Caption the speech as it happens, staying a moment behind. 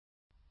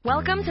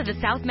Welcome to the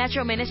South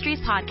Metro Ministries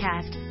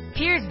podcast.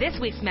 Here's this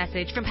week's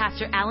message from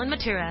Pastor Allan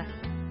Matura.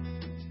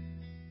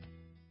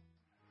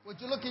 Would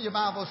you look in your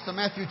Bibles to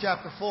Matthew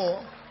chapter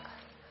 4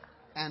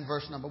 and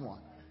verse number 1.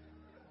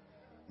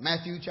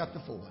 Matthew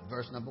chapter 4 and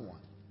verse number 1.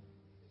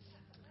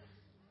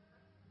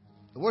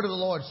 The word of the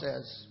Lord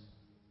says,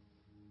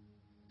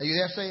 are you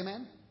there? Say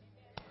amen.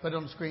 Put it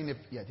on the screen.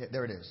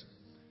 There it is.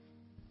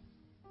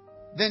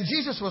 Then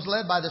Jesus was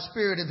led by the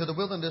Spirit into the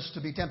wilderness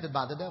to be tempted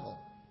by the devil.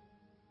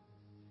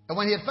 And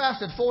when he had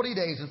fasted 40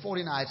 days and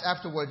 40 nights,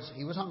 afterwards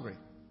he was hungry.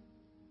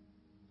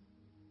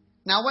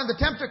 Now when the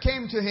tempter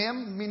came to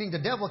him, meaning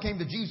the devil came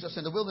to Jesus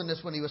in the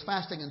wilderness when he was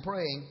fasting and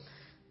praying,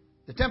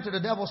 the tempter,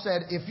 the devil,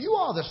 said, if you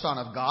are the Son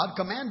of God,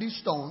 command these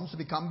stones to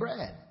become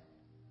bread.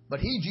 But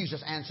he,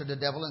 Jesus, answered the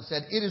devil and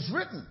said, it is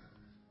written,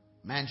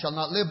 man shall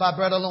not live by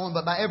bread alone,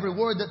 but by every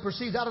word that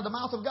proceeds out of the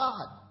mouth of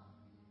God.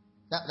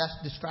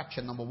 That's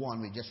distraction number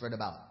 1 we just read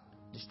about.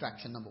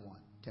 Distraction number 1.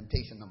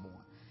 Temptation number 1.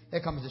 Here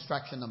comes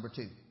distraction number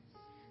 2.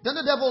 Then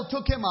the devil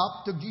took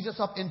Jesus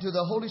up into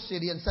the holy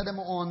city and set him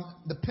on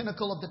the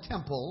pinnacle of the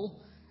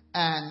temple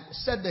and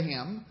said to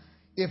him,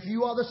 if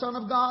you are the Son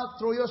of God,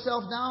 throw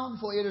yourself down,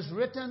 for it is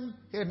written.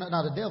 Here,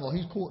 not the devil.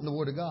 He's quoting the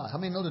word of God. How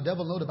many know the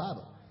devil know the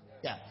Bible?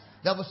 Yeah.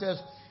 The devil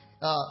says,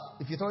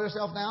 if you throw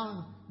yourself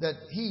down, that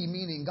he,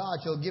 meaning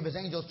God, shall give his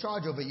angels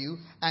charge over you,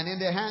 and in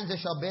their hands they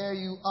shall bear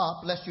you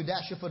up, lest you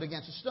dash your foot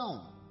against a stone.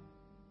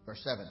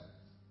 Verse 7.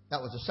 That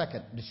was the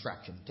second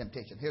distraction,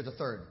 temptation. Here's the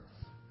third.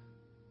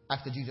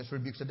 After Jesus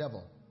rebukes the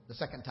devil the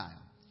second time.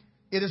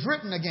 It is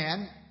written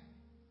again,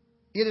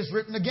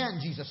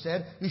 Jesus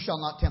said, you shall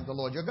not tempt the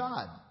Lord your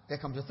God. There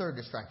comes the third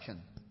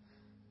distraction.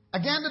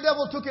 Again, the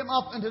devil took him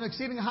up into an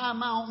exceeding high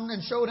mountain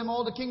and showed him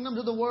all the kingdoms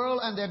of the world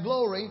and their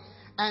glory.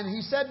 And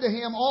he said to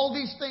him, all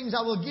these things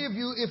I will give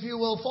you if you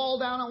will fall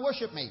down and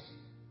worship me.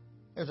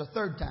 There's a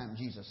third time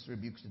Jesus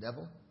rebukes the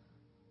devil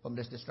from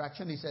this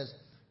distraction. He says,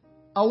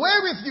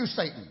 away with you,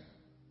 Satan,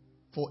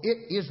 for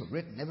it is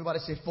written. Everybody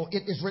say, for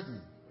it is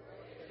written.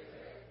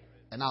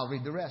 And I'll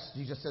read the rest.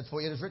 Jesus said,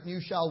 for it is written,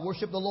 you shall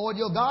worship the Lord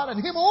your God, and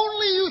him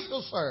only you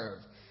shall serve.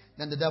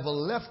 Then the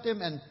devil left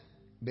him, and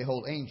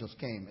behold, angels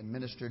came and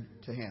ministered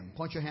to him.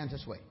 Point your hands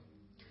this way.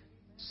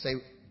 Say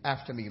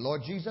after me,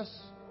 Lord Jesus,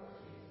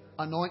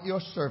 anoint your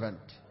servant,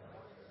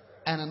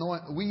 and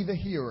anoint we the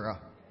hearer,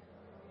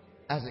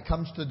 as it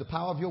comes to the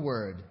power of your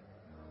word.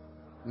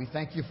 We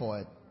thank you for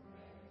it.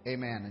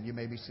 Amen. And you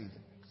may be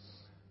seated.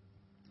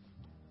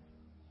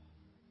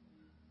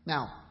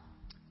 Now,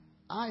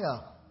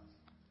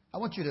 I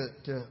want you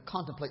to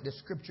contemplate this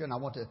scripture, and I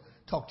want to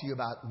talk to you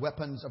about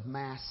weapons of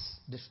mass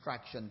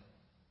distraction.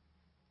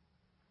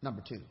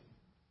 Number 2.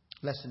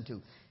 Lesson 2.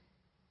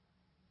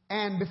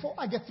 And before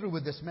I get through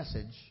with this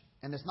message,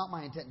 and it's not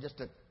my intent just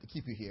to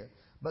keep you here,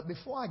 but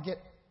before I get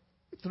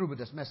through with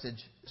this message,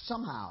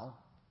 somehow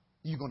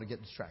you're going to get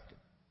distracted.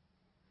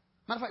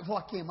 Matter of fact,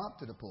 before I came up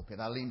to the pulpit,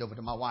 I leaned over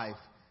to my wife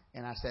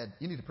and I said,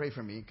 you need to pray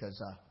for me because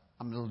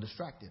I'm a little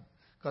distracted.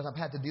 Because I've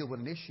had to deal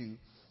with an issue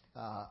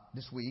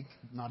this week,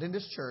 not in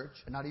this church,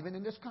 not even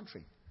in this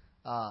country,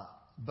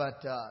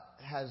 but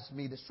has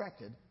me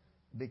distracted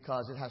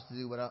because it has to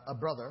do with a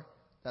brother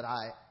that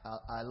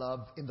I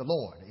love in the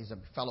Lord. He's a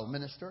fellow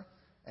minister,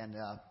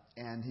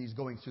 and he's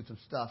going through some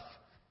stuff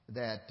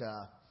that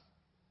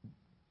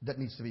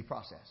needs to be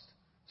processed.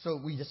 So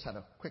we just had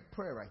a quick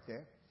prayer right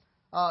there.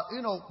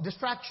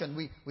 Distraction.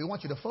 We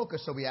want you to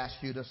focus, so we ask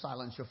you to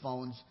silence your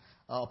phones.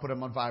 Put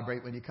them on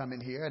vibrate when you come in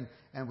here,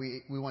 and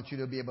we want you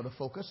to be able to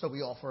focus. So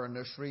we offer a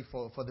nursery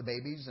for the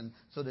babies, and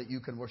so that you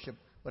can worship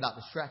without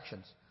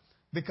distractions.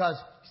 Because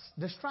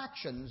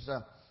distractions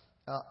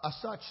are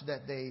such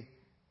that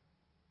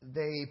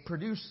they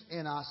produce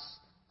in us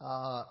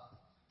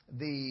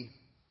the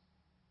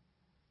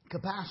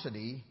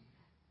capacity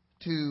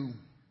to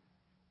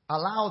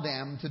allow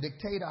them to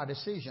dictate our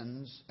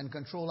decisions and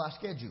control our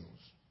schedules.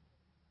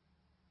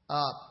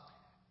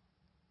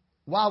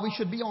 While we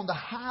should be on the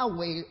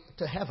highway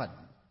to heaven,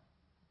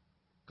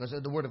 because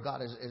the Word of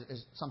God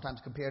is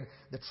sometimes compared,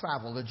 the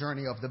travel, the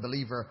journey of the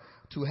believer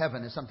to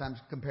heaven is sometimes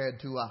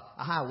compared to a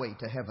highway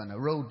to heaven, a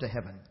road to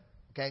heaven.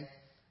 Okay?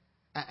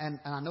 And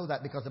I know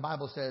that because the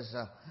Bible says,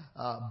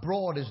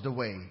 broad is the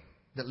way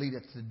that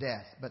leadeth to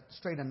death, but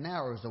straight and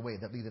narrow is the way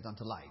that leadeth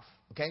unto life.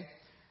 Okay?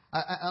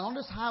 And on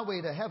this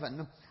highway to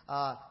heaven,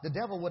 the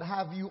devil would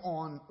have you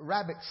on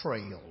rabbit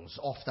trails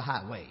off the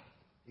highway.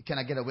 Can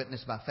I get a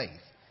witness by faith?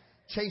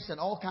 Chasing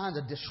all kinds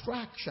of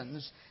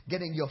distractions,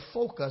 getting your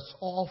focus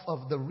off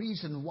of the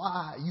reason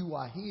why you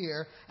are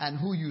here and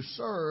who you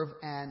serve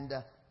and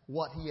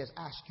what he has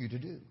asked you to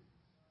do.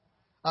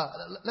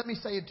 Let me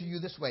say it to you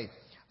this way.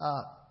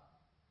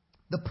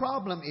 The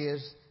problem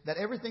is that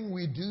everything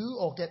we do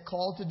or get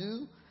called to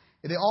do,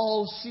 they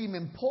all seem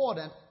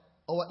important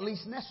or at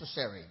least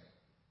necessary.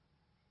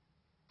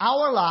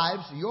 Our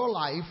lives, your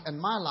life and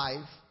my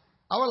life,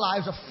 our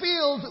lives are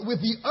filled with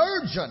the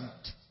urgent.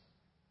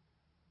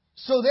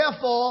 So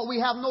therefore, we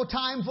have no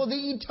time for the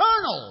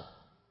eternal.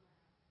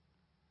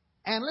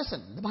 And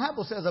listen, the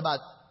Bible says about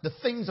the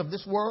things of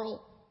this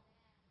world,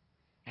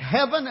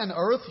 Heaven and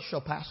earth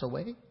shall pass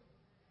away,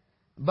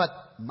 but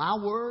my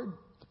word,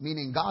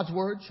 meaning God's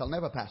word, shall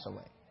never pass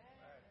away.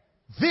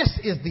 This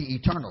is the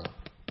eternal.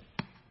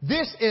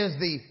 This is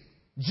the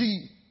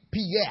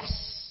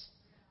GPS,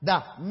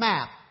 the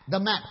map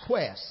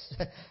quest.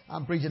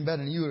 I'm preaching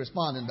better than you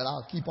responding, but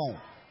I'll keep on.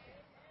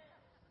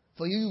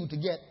 For you to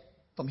get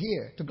from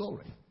here to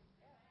glory.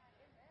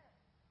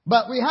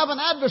 But we have an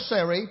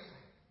adversary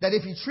that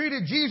if he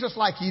treated Jesus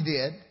like he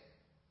did,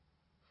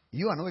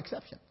 you are no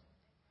exception.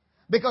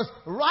 Because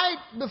right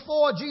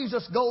before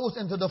Jesus goes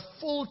into the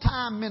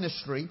full-time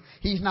ministry,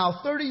 he's now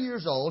 30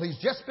 years old. He's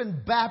just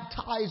been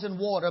baptized in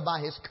water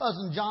by his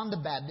cousin John the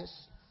Baptist.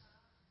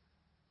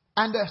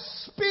 And the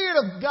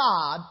Spirit of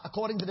God,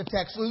 according to the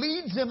text,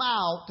 leads him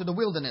out to the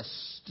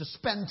wilderness to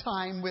spend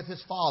time with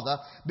his Father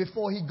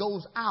before he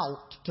goes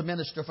out to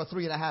minister for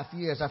 3.5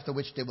 years, after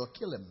which they will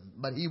kill him.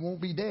 But he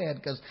won't be dead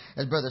because,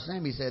 as Brother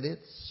Sammy said,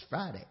 it's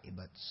Friday,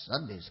 but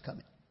Sunday's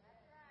coming.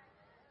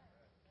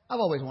 I've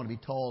always wanted to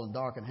be tall and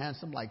dark and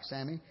handsome like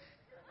Sammy.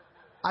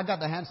 I got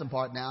the handsome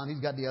part now, and he's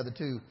got the other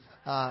two.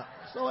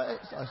 So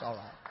it's all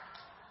right.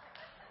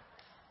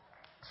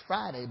 It's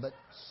Friday, but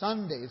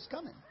Sunday is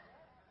coming.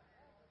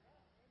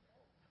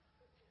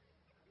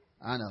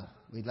 I know.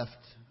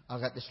 I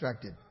got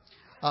distracted.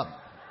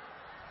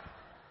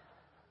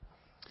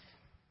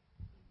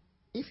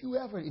 If you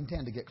ever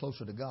intend to get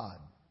closer to God,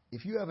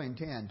 if you ever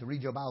intend to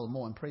read your Bible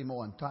more and pray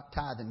more and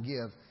tithe and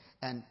give,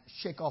 and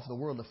shake off the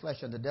world of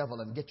flesh and the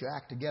devil and get your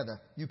act together,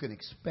 you can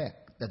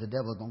expect that the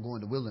devil is going to go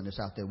in the wilderness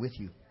out there with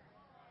you.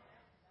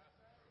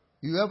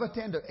 You ever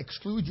tend to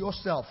exclude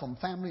yourself from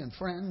family and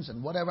friends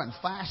and whatever and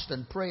fast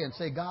and pray and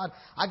say, God,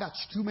 I got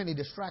too many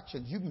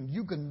distractions.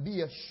 You can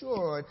be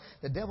assured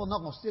the devil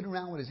not going to sit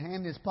around with his hand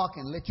in his pocket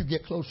and let you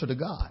get closer to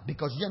God,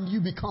 because then you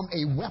become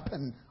a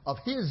weapon of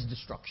his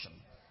destruction.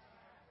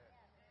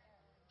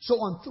 So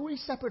on 3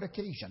 separate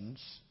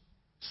occasions,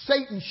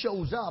 Satan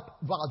shows up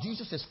while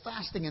Jesus is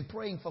fasting and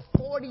praying for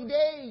 40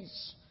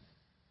 days.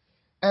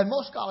 And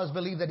most scholars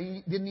believe that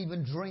he didn't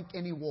even drink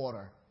any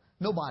water.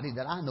 Nobody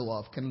that I know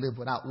of can live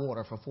without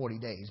water for 40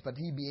 days. But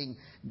he, being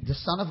the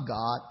Son of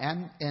God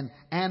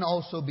and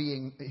also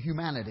being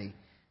humanity,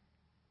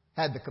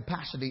 had the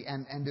capacity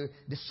and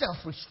the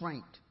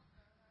self-restraint.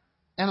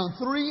 And on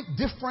 3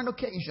 different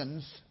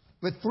occasions,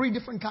 with 3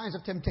 different kinds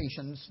of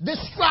temptations,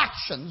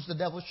 distractions, the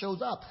devil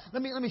shows up.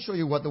 Let me show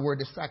you what the word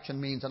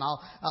distraction means. And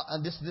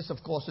this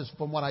of course is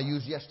from what I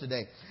used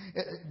yesterday.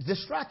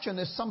 Distraction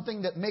is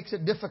something that makes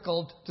it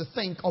difficult to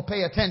think or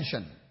pay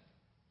attention.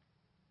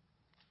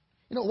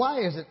 You know, why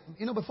is it?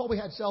 You know, before we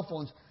had cell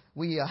phones,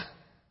 we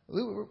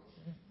were,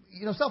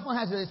 cell phone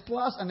has its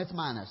plus and its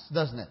minus,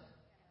 doesn't it?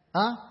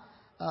 Huh?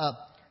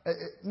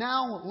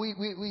 Now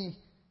we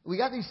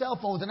got these cell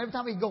phones, and every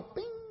time we go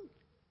bing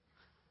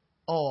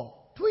or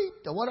tweet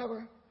or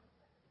whatever,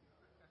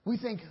 we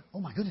think, oh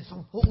my goodness,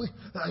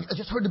 I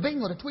just heard the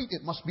bing or the tweet.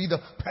 It must be the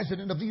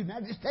President of the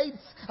United States.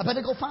 I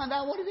better go find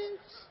out what it is.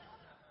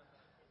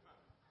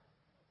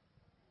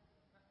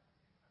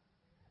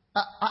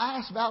 I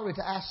asked Valerie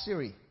to ask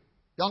Siri.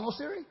 Y'all know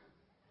Siri?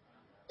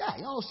 Yeah,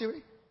 y'all know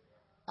Siri.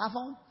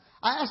 iPhone.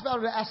 I asked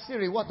Valerie to ask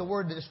Siri what the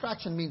word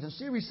distraction means, and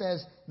Siri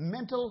says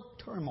mental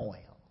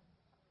turmoil.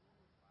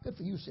 Good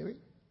for you, Siri.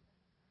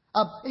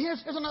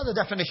 Here's another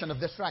definition of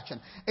distraction.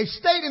 A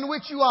state in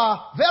which you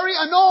are very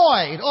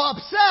annoyed or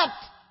upset.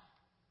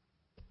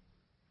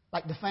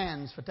 Like the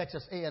fans for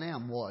Texas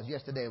A&M was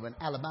yesterday when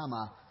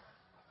Alabama,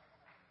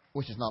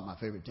 which is not my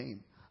favorite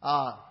team.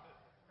 I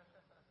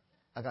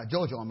got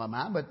Georgia on my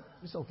mind, but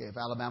it's okay if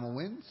Alabama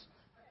wins.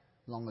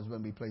 As long as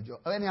when we play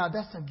Georgia. Anyhow,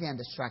 that's again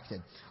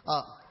distracted.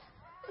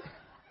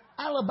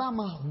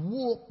 Alabama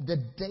whooped the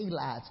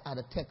daylights out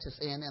of Texas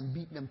A&M,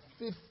 beating them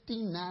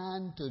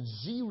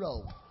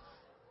 59-0.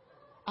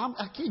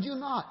 I kid you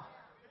not.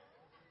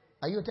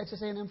 Are you a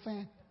Texas A&M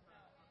fan?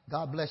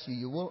 God bless you.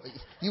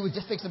 You were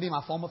just fixing to be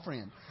my former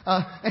friend.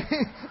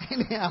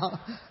 Anyhow,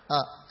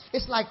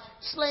 it's like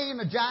slaying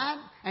a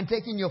giant and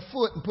taking your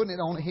foot and putting it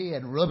on the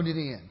head and rubbing it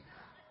in.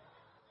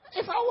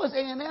 If I was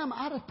A&M,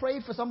 I'd have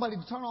prayed for somebody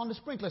to turn on the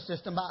sprinkler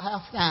system about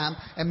halftime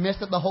and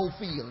messed up the whole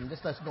field and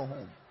just let's go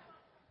home.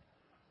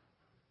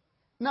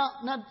 Now,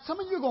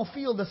 some of you are going to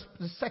feel the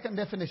second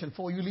definition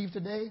before you leave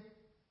today.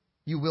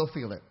 You will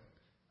feel it.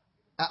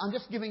 I'm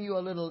just giving you a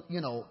little,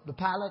 the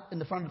pilot in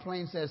the front of the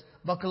plane says,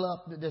 buckle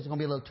up, there's going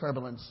to be a little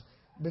turbulence.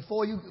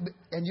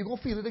 And you're going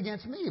to feel it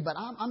against me, but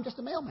I'm just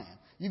a mailman.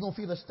 You're going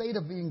to feel a state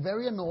of being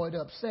very annoyed,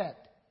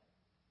 upset,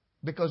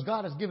 because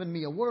God has given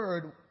me a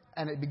word,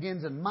 and it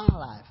begins in my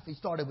life. He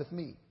started with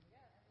me.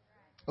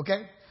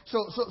 Okay?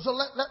 So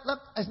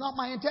it's not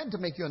my intent to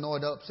make you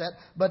annoyed or upset,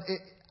 but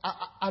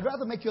I'd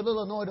rather make you a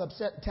little annoyed or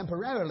upset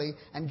temporarily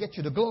and get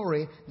you to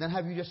glory than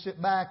have you just sit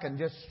back and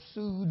just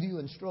soothe you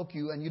and stroke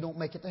you and you don't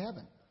make it to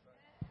heaven.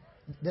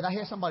 Did I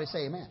hear somebody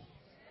say amen?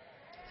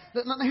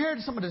 Now, here are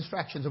some of the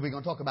distractions that we're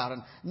going to talk about.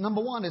 And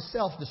number 1 is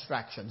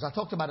self-distractions. I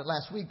talked about it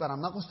last week, but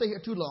I'm not going to stay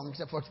here too long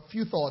except for a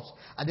few thoughts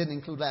I didn't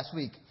include last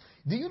week.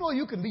 Do you know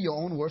you can be your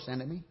own worst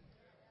enemy?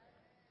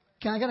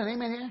 Can I get an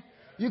amen here?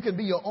 You can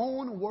be your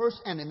own worst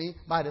enemy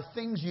by the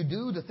things you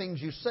do, the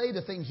things you say,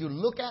 the things you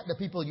look at, the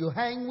people you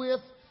hang with,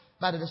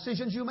 by the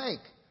decisions you make.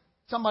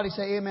 Somebody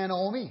say amen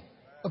or me.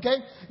 Okay?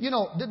 You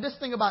know, this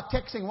thing about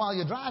texting while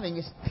you're driving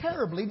is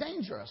terribly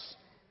dangerous.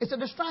 It's a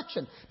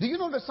distraction. Do you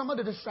know that some of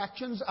the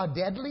distractions are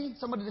deadly?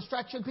 Some of the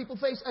distractions people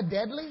face are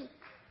deadly?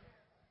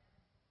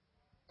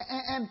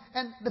 And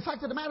the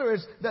fact of the matter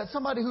is that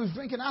somebody who's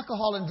drinking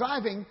alcohol and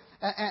driving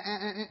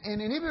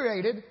and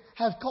inebriated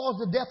has caused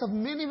the death of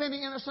many,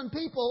 many innocent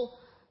people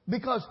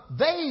because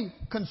they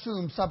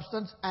consumed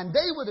substance and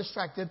they were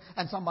distracted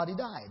and somebody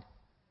died.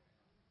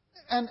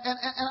 And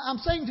I'm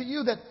saying to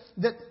you that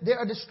there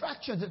are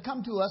distractions that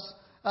come to us,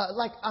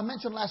 like I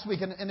mentioned last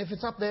week, and if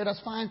it's up there,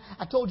 that's fine.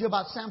 I told you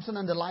about Samson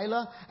and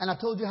Delilah, and I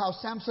told you how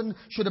Samson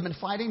should have been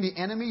fighting the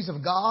enemies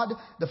of God,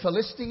 the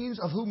Philistines,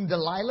 of whom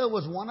Delilah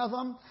was one of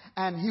them,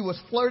 and he was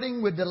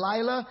flirting with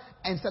Delilah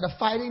instead of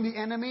fighting the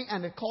enemy,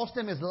 and it cost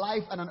him his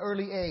life at an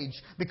early age,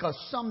 because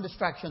some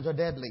distractions are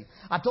deadly.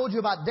 I told you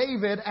about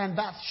David and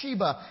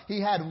Bathsheba.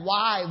 He had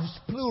wives,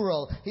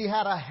 plural. He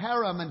had a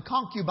harem and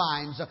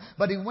concubines,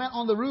 but he went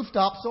on the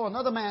rooftop, saw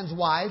another man's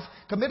wife,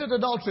 committed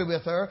adultery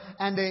with her,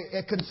 and they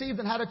conceived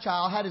and had a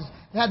child,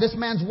 had this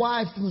man's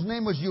wife, whose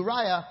name was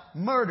Uriah,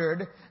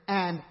 murdered,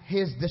 and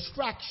his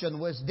distraction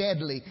was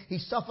deadly. He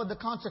suffered the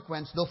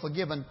consequence, though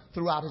forgiven,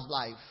 throughout his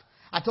life.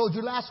 I told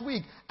you last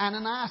week,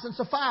 Ananias and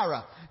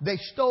Sapphira, they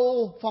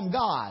stole from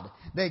God.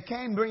 They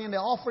came bringing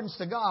their offerings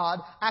to God,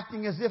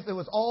 acting as if it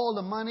was all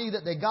the money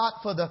that they got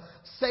for the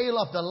sale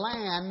of the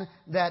land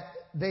that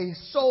they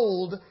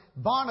sold.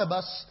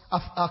 Barnabas,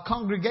 a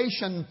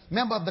congregation,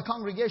 member of the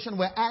congregation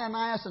where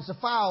Ananias and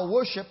Sapphira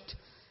worshipped,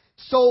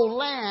 sold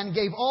land,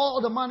 gave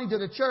all the money to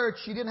the church.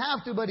 He didn't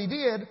have to, but he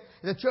did.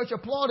 The church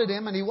applauded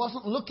him, and he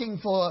wasn't looking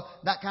for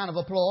that kind of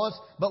applause.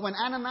 But when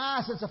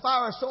Ananias and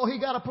Sapphira saw he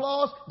got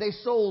applause, they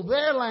sold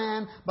their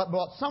land, but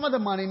brought some of the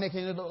money,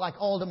 making it look like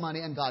all the money,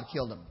 and God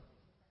killed them.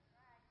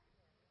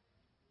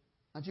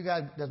 Aren't you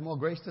guys, there's more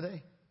grace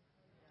today?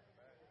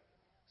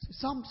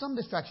 Some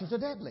distractions are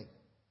deadly.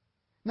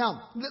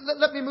 Now,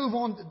 let me move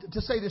on to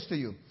say this to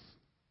you.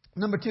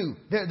 Number two,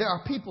 there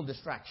are people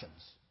distractions.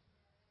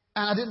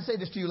 And I didn't say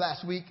this to you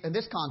last week in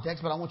this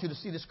context, but I want you to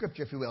see the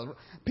scripture, if you will.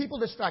 People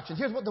distractions.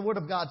 Here's what the Word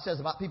of God says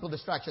about people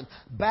distractions.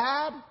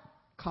 Bad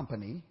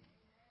company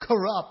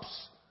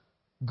corrupts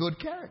good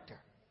character.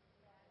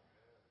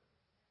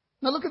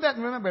 Now look at that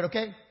and remember it,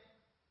 okay?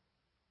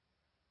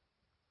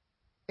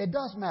 It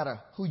does matter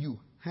who you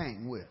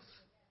hang with,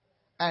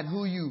 and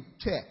who you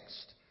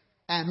text,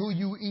 and who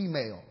you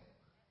email,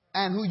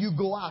 and who you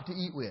go out to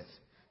eat with.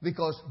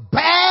 Because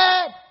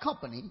bad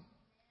company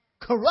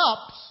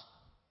corrupts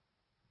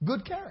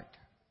good character.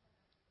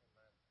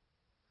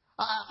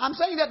 I'm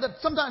saying that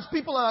sometimes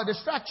people are a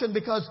distraction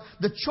because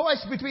the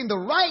choice between the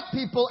right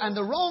people and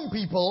the wrong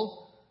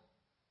people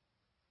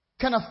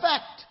can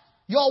affect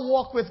your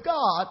walk with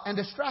God and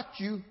distract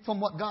you from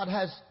what God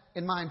has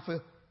in mind for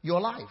your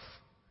life.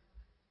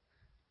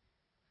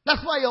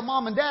 That's why your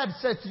mom and dad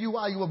said to you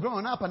while you were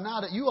growing up, and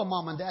now that you are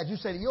mom and dad, you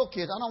say to your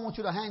kids, I don't want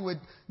you to hang with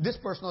this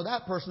person or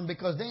that person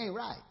because they ain't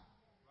right.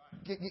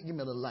 Give me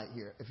a little light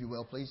here, if you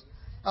will, please.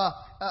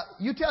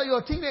 You tell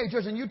your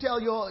teenagers and you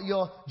tell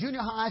your junior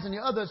highs and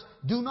your others,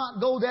 do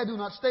not go there, do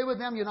not stay with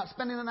them, you're not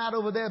spending the night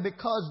over there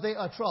because they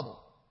are trouble.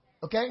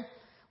 Okay?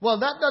 Well,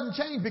 that doesn't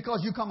change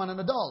because you come an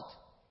adult.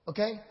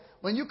 Okay?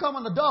 When you come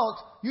an adult,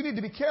 you need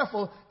to be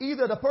careful.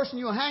 Either the person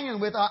you're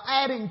hanging with are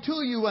adding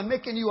to you and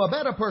making you a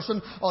better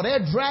person, or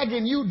they're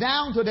dragging you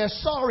down to their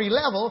sorry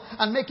level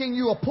and making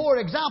you a poor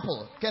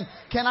example.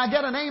 Can I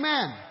get an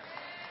amen?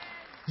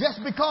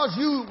 Just because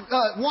you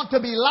want to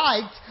be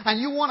liked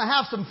and you want to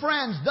have some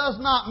friends does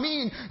not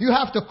mean you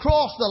have to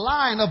cross the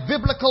line of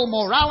biblical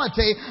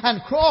morality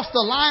and cross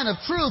the line of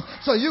truth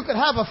so you could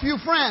have a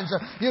few friends.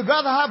 You'd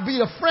rather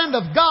be a friend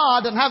of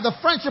God than have the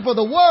friendship of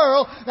the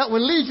world that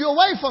will lead you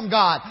away from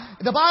God.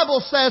 The Bible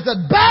says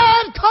that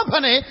bad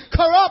company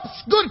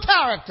corrupts good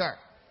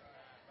character.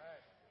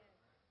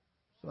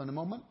 So in a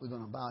moment, we're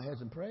going to bow our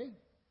heads and pray.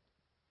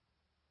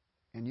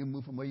 And you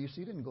move from where you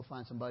seated and go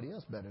find somebody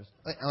else better.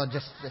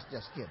 Just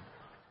kidding.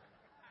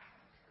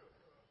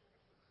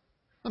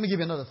 Let me give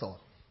you another thought.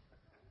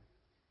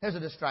 Here's a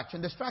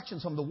distraction.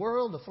 Distractions from the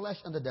world, the flesh,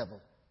 and the devil.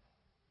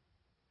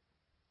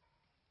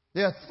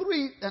 There are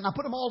three, and I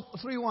put them all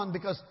 3-1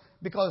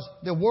 because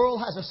the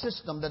world has a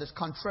system that is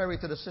contrary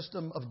to the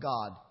system of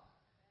God.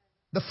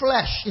 The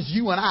flesh is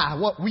you and I,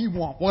 what we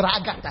want, what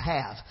I got to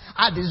have.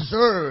 I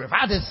deserve,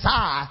 I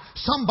desire.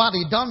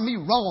 Somebody done me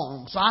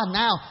wrong. So I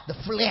now, the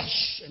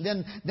flesh.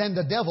 And then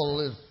the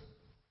devil is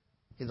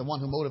the one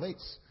who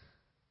motivates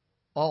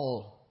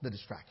all the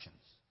distractions.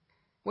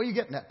 Where are you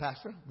getting that,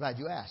 Pastor? Glad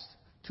you asked.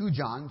 2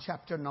 John,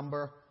 chapter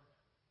number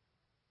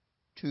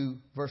 2,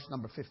 verse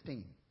number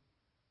 15.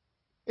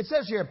 It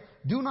says here,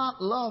 do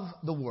not love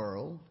the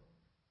world.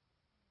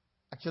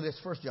 Actually, it's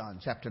 1 John,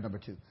 chapter number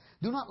 2.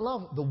 Do not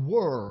love the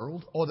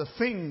world or the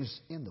things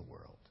in the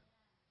world.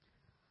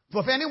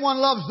 For if anyone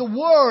loves the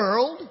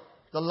world,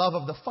 the love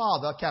of the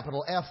Father,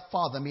 capital F,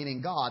 Father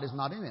meaning God, is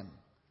not in him.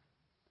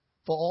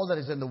 For all that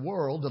is in the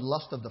world, the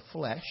lust of the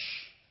flesh,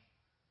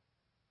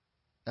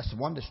 that's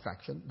one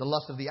distraction. The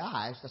lust of the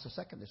eyes, that's a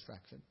second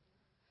distraction.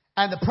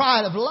 And the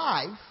pride of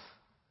life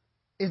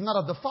is not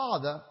of the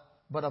Father,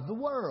 but of the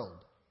world.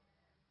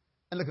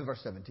 And look at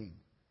verse 17.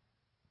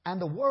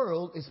 And the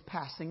world is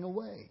passing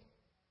away,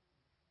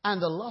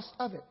 and the lust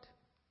of it.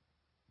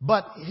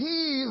 But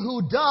he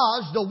who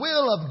does the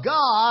will of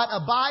God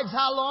abides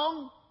how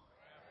long?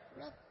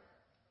 Forever.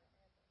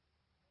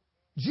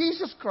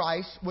 Jesus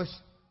Christ was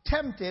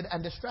tempted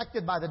and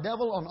distracted by the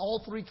devil on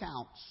all three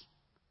counts.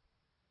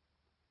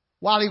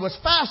 While he was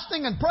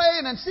fasting and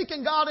praying and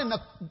seeking God in the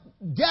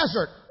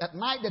desert, at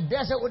night the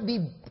desert would be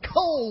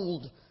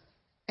cold.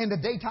 In the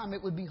daytime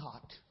it would be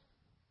hot.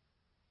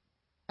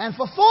 And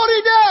for 40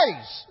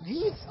 days,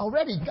 he's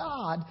already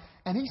God,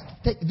 and he's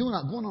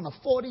going on a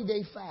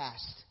 40-day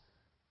fast,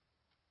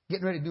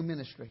 getting ready to do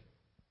ministry.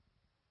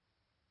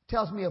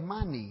 Tells me of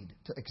my need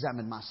to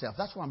examine myself.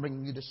 That's why I'm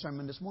bringing you this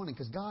sermon this morning,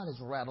 because God has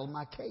rattled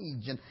my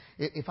cage, and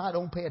if I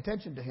don't pay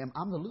attention to him,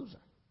 I'm the loser.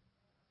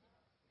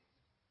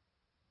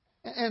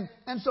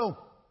 And so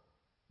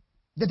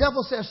the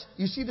devil says,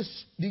 you see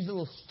these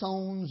little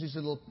stones, these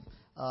little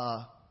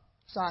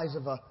size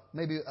of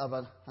maybe of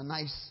a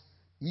nice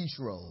yeast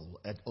roll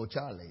at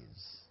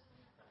O'Charlie's.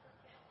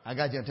 I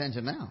got your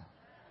attention now.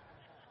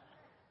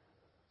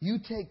 You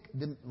take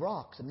the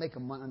rocks and make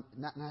them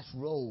nice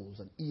rolls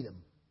and eat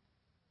them.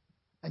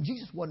 And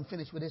Jesus wasn't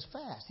finished with his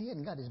fast. He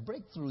hadn't got his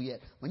breakthrough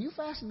yet. When you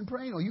fast and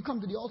praying, or you come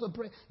to the altar and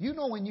pray, you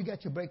know when you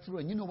get your breakthrough,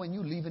 and you know when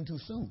you're leaving too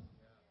soon.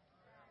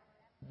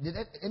 Did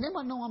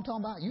anybody know what I'm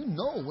talking about? You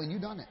know when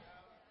you've done it.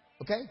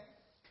 Okay?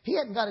 He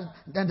hadn't got it.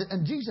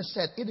 And Jesus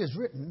said, it is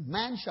written,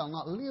 man shall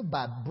not live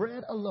by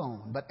bread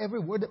alone, but every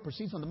word that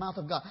proceeds from the mouth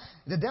of God.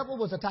 The devil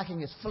was attacking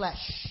his flesh.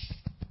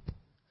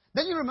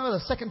 Then you remember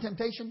the second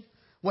temptation,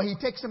 where he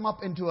takes him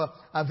up into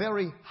a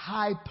very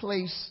high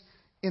place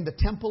in the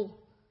temple,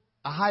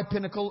 a high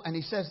pinnacle, and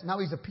he says, now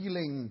he's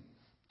appealing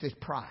to his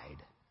pride.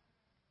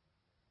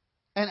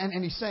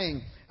 And he's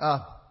saying,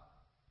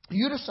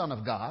 you're the Son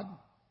of God,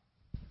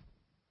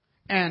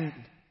 and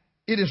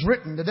it is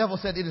written, the devil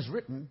said, it is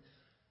written.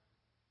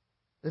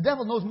 The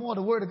devil knows more of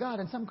the Word of God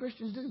than some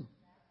Christians do.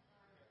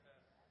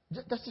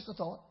 That's just a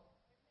thought.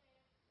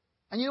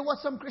 And you know what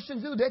some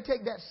Christians do? They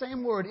take that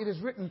same word, it is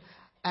written,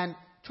 and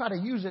try to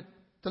use it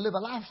to live a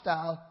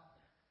lifestyle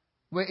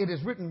where it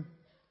is written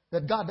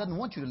that God doesn't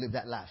want you to live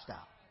that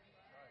lifestyle.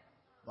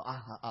 Well,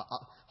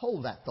 I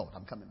hold that thought.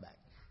 I'm coming back.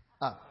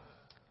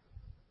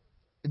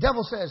 The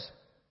devil says,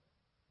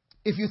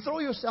 if you throw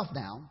yourself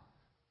down,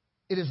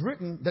 it is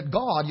written that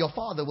God, your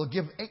Father, will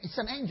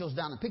send angels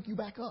down and pick you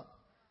back up.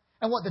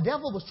 And what the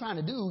devil was trying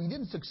to do, he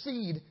didn't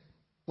succeed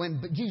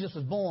when Jesus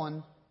was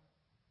born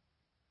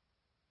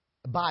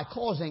by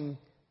causing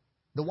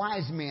the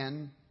wise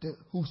men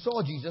who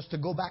saw Jesus to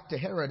go back to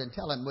Herod and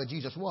tell him where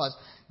Jesus was.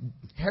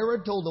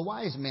 Herod told the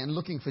wise men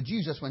looking for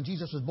Jesus when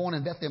Jesus was born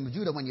in Bethlehem of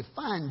Judah, when you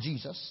find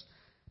Jesus,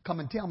 come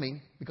and tell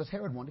me, because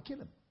Herod wanted to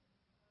kill him.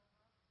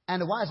 And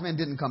the wise men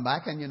didn't come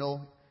back, and you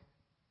know,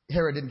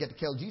 Herod didn't get to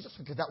kill Jesus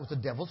because that was the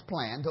devil's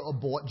plan to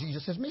abort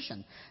Jesus'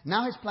 mission.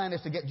 Now his plan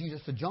is to get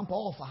Jesus to jump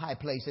off a high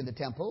place in the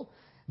temple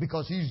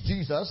because he's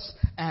Jesus,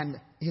 and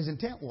his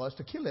intent was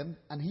to kill him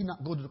and he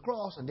not go to the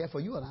cross, and therefore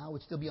you and I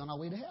would still be on our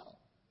way to hell.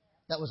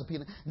 That was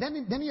appealing.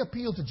 Then he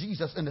appealed to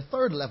Jesus in the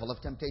third level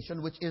of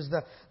temptation, which is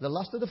the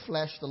lust of the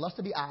flesh, the lust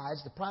of the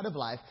eyes, the pride of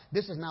life.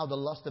 This is now the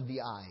lust of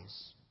the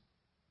eyes.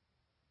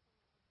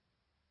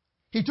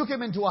 He took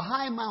him into a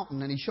high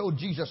mountain and he showed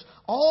Jesus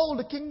all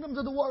the kingdoms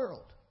of the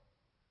world.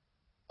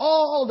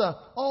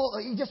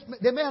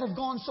 They may have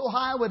gone so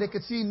high where they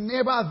could see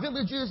nearby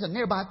villages and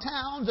nearby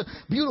towns and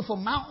beautiful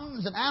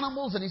mountains and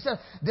animals. And he said,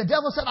 the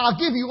devil said, I'll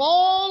give you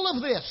all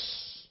of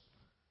this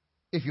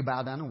if you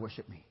bow down and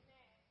worship me.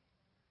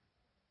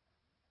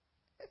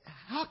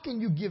 How can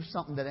you give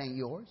something that ain't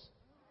yours?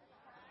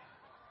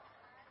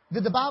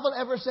 Did the Bible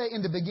ever say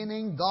in the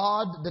beginning,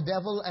 God, the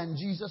devil, and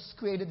Jesus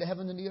created the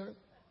heaven and the earth?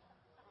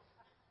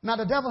 Now,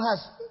 the devil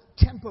has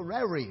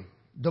temporary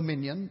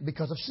dominion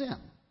because of sin.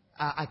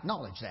 I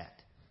acknowledge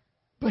that.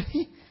 But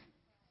he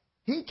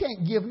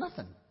can't give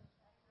nothing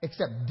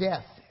except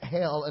death,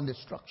 hell, and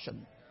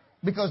destruction.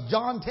 Because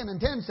John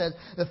 10:10 says,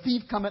 the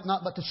thief cometh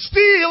not but to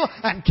steal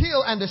and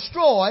kill and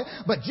destroy.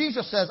 But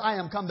Jesus says, I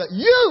am come that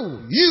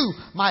you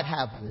might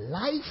have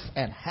life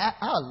and have.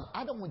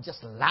 I don't want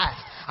just life.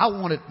 I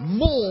want it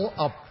more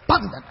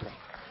abundantly.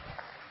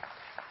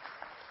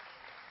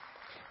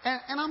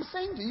 And I'm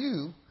saying to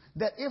you,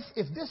 that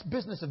if this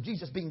business of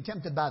Jesus being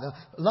tempted by the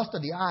lust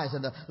of the eyes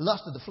and the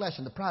lust of the flesh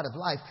and the pride of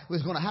life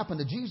was going to happen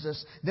to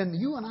Jesus, then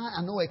you and I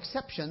are no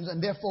exceptions,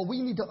 and therefore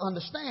we need to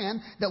understand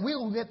that we're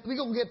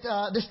going to get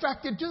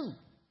distracted too.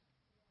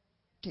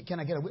 Can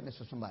I get a witness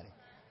for somebody?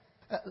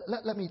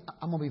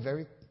 I'm going to be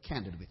very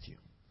candid with you.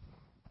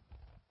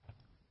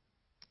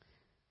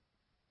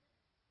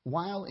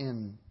 While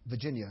in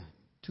Virginia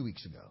 2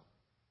 weeks ago,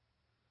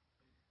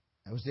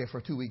 I was there for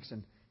 2 weeks,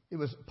 and it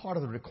was part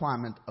of the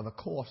requirement of a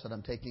course that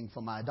I'm taking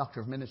for my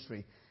Doctor of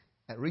Ministry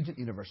at Regent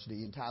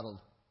University entitled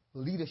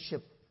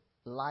Leadership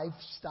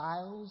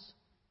lifestyles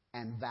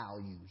and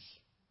values.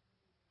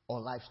 Or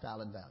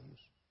lifestyle and values.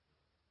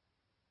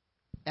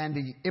 And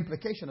the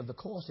implication of the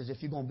course is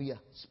if you're going to be a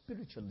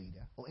spiritual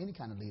leader or any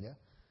kind of leader,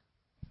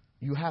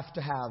 you have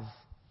to have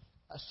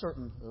a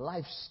certain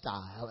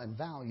lifestyle and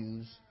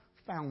values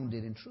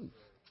founded in truth.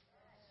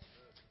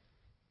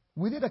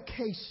 We did a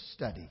case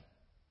study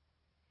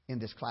in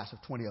this class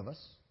of 20 of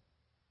us.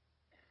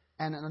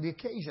 And on the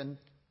occasion,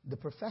 the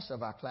professor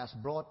of our class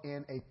brought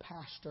in a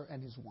pastor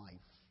and his wife.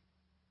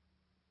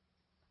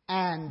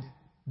 And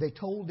they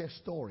told their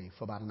story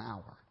for about an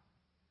hour.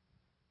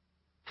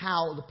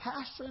 How the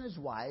pastor and his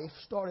wife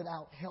started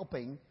out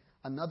helping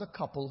another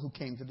couple who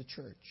came to the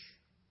church.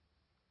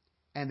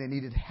 And they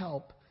needed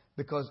help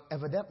because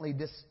evidently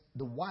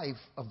the wife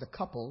of the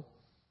couple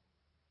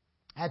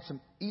had some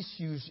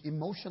issues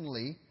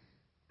emotionally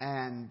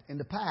and in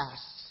the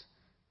past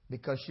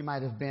because she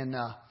might have been,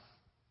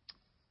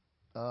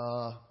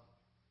 I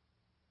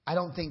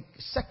don't think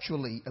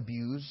sexually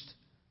abused,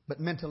 but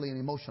mentally and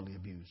emotionally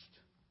abused.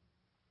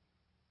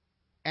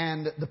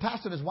 And the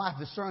pastor and his wife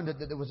discerned that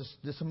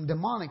there's some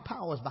demonic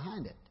powers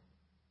behind it.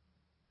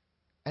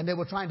 And they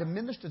were trying to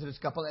minister to this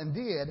couple and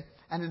did.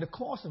 And in the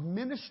course of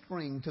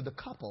ministering to the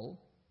couple,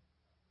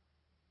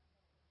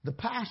 the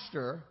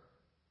pastor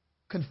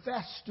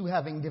confessed to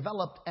having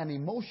developed an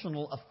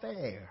emotional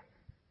affair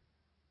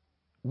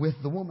with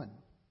the woman.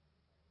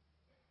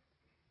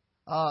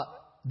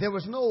 There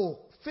was no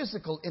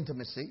physical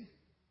intimacy,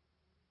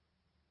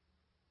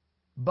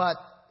 but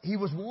he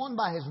was warned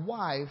by his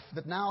wife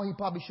that now he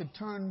probably should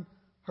turn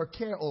her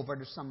care over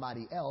to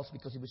somebody else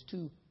because he was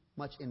too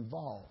much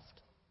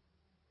involved.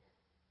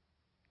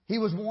 He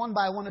was warned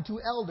by one or two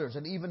elders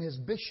and even his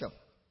bishop.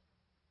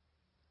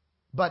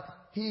 But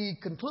he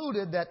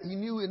concluded that he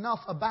knew enough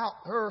about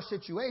her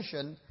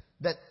situation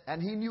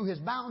and he knew his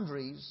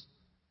boundaries,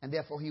 and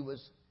therefore he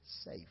was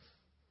safe.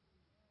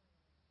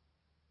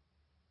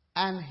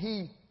 And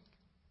he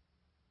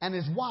and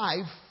his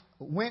wife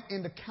went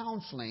into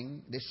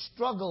counseling. They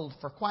struggled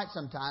for quite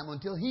some time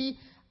until he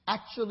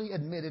actually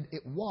admitted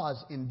it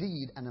was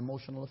indeed an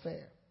emotional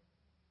affair.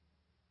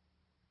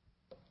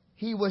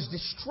 He was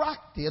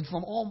distracted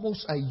from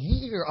almost a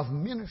year of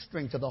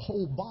ministering to the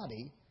whole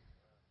body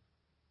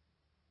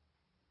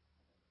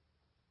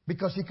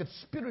because he could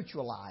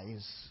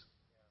spiritualize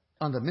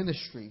under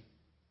ministry.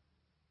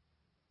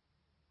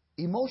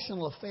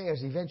 Emotional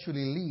affairs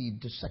eventually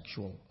lead to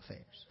sexual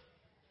affairs.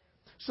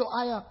 So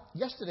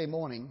yesterday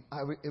morning,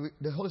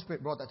 the Holy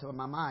Spirit brought that to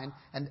my mind,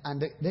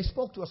 and they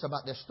spoke to us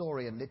about their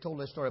story, and they told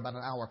their story about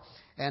an hour.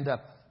 And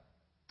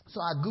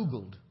so I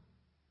Googled.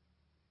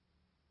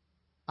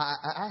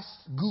 I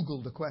asked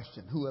Google the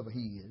question, whoever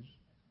he is,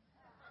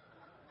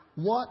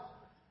 what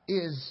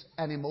is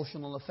an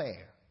emotional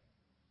affair?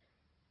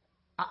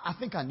 I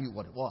think I knew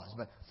what it was,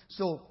 but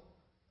so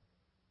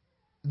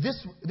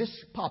this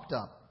popped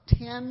up.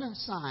 10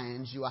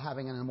 signs you are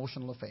having an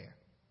emotional affair.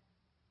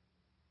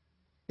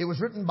 It was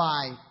written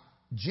by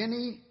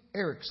Jenny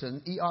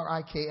Erickson,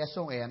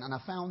 Erikson, and I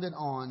found it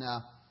on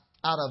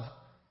out of,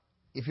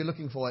 if you're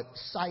looking for it,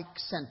 Psych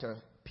Center,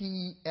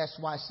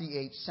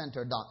 PSYCH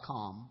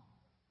Center.com.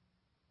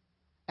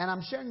 And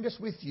I'm sharing this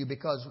with you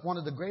because one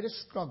of the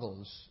greatest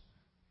struggles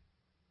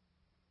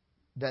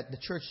that the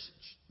church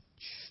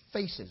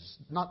faces,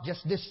 not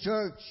just this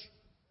church,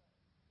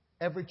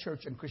 every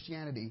church in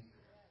Christianity,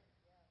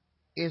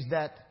 is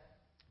that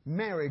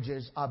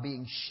marriages are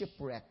being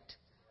shipwrecked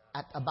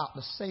at about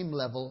the same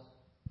level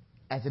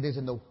as it is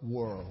in the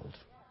world.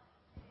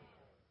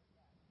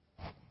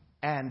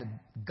 And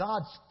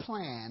God's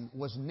plan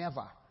was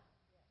never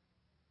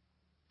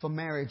for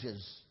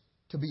marriages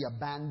to be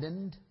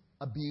abandoned,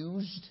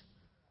 abused,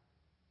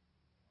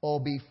 or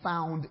be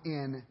found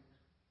in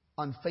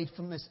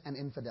unfaithfulness and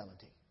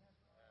infidelity.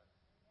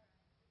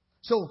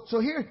 So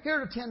here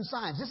are the 10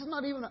 signs. This is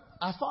not even,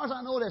 as far as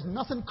I know, there's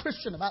nothing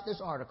Christian about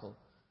this article.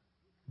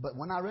 But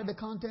when I read the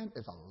content,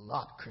 there's a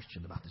lot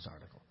Christian about this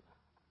article.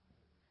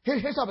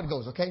 Here's how it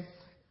goes, okay?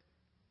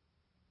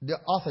 The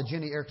author,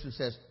 Jenny Erickson,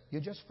 says,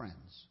 you're just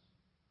friends.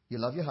 You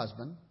love your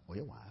husband or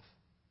your wife.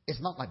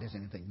 It's not like there's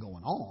anything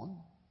going on.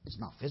 It's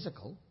not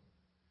physical.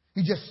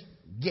 You just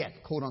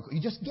get, quote unquote,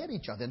 you just get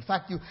each other. In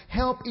fact, you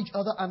help each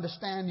other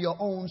understand your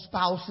own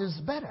spouses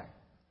better.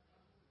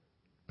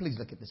 Please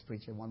look at this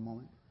preacher one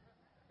moment.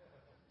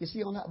 You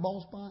see on that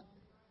bald spot?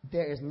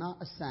 There is not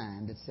a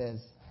sign that says,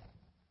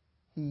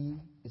 he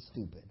is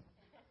stupid.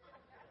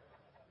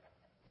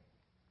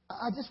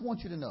 I just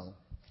want you to know.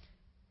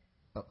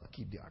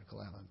 Keep the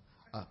article,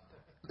 Allan.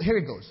 Here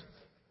it goes.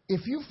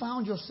 If you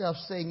found yourself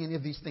saying any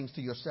of these things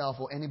to yourself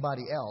or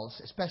anybody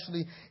else,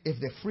 especially if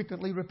they're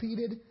frequently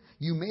repeated,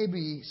 you may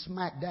be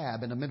smack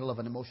dab in the middle of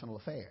an emotional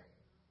affair.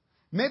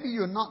 Maybe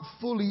you're not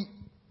fully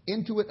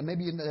into it, and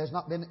maybe there's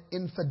not been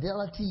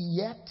infidelity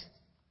yet.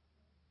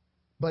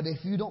 But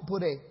if you don't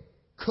put a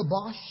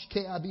kibosh,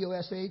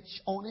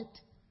 K-I-B-O-S-H, on it,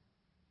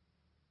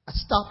 a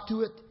stop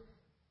to it,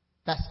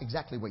 that's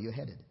exactly where you're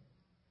headed.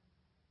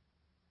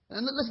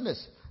 And listen to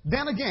this.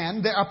 Then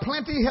again, there are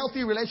plenty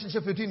healthy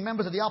relationships between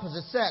members of the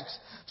opposite sex.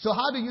 So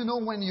how do you know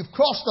when you've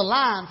crossed the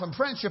line from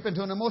friendship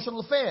into an emotional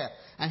affair?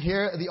 And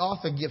here the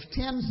author gives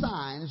 10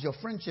 signs your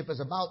friendship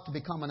is about to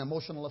become an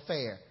emotional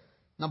affair.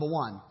 Number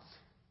 1,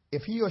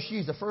 if he or she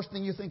is the first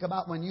thing you think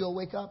about when you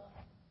wake up,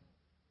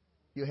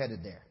 you're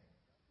headed there.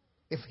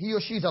 If he or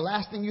she is the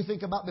last thing you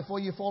think about before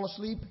you fall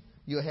asleep,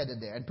 you're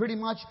headed there. And pretty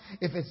much,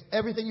 if it's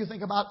everything you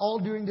think about all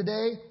during the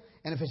day,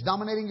 and if it's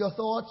dominating your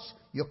thoughts,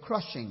 you're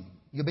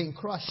being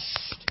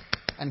crushed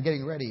and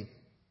getting ready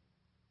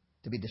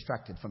to be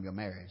distracted from your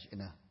marriage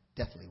in a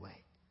deathly way.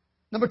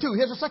 Number 2,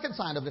 here's the second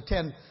sign of the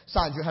 10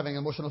 signs you're having an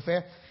emotional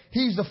affair.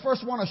 He's the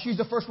first one or she's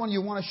the first one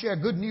you want to share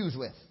good news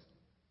with.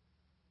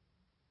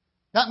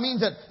 That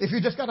means that if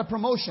you just got a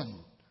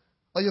promotion,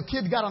 or your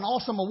kid got an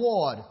awesome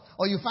award,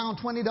 or you found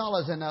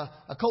 $20 in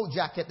a coat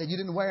jacket that you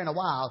didn't wear in a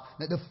while,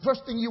 the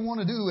first thing you want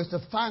to do is to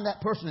find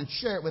that person and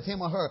share it with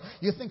him or her.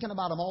 You're thinking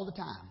about them all the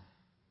time.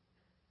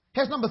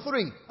 Here's number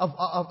 3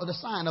 of the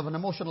sign of an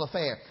emotional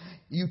affair.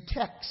 You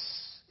text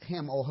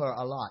him or her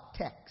a lot.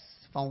 Text.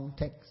 Phone,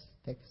 text.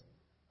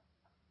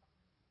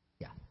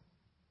 Yeah.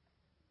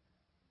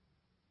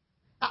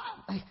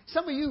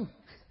 Some of you,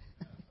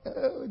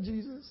 oh,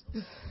 Jesus.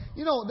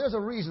 You know, there's a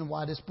reason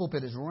why this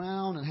pulpit is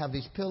round and have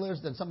these pillars.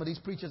 Then some of these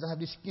preachers that have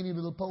these skinny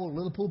little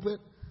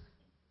pulpit.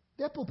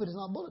 Their pulpit is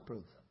not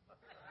bulletproof.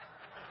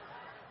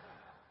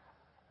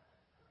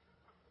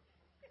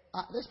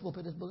 This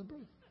pulpit is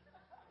bulletproof.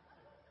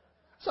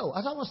 So,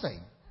 as I was saying,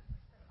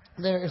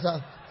 there is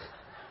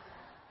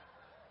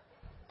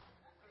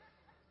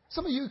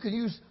some of you can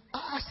use,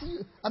 I see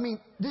you. I mean,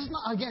 this is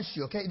not against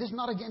you, okay? This is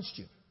not against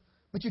you.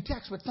 But you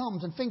text with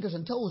thumbs and fingers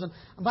and toes. And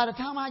by the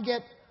time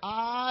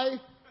I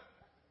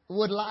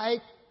would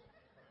like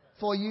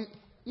for you,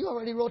 you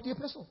already wrote the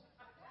epistle.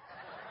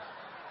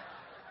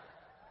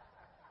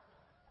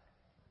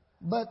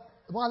 But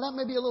while that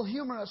may be a little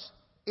humorous,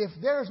 if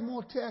there's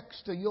more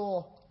text to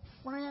your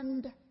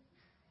friend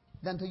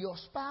than to your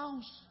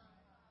spouse,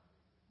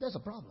 there's a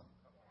problem.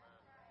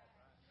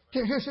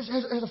 Here's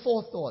a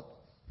fourth thought.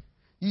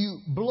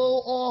 You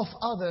blow off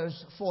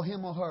others for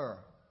him or her.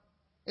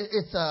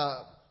 It's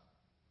a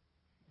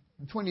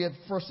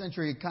 21st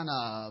century kind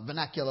of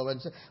vernacular. When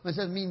it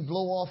says mean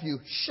blow off, you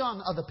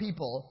shun other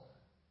people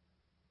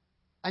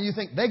and you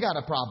think they got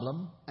a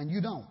problem and you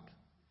don't.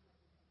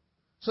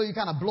 So you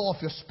kind of blow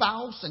off your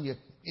spouse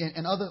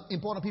and other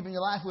important people in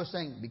your life who are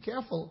saying, be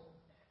careful.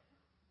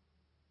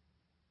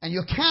 And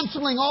you're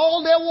canceling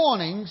all their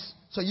warnings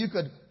so you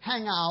could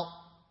hang out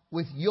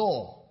with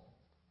your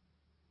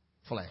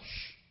flesh.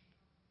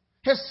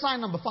 Here's sign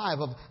number 5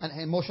 of an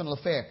emotional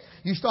affair.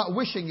 You start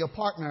wishing your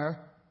partner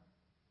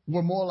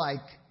were more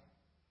like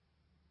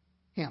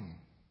him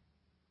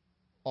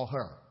or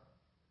her.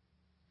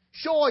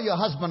 Sure, your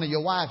husband or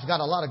your wife's got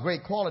a lot of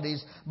great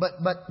qualities, but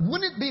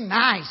wouldn't it be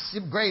nice,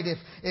 great,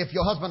 if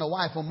your husband or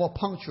wife were more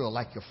punctual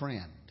like your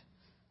friend?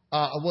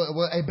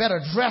 Were a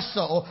better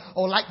dresser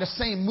or like the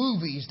same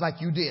movies like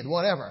you did,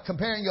 whatever.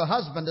 Comparing your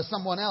husband to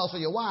someone else or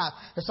your wife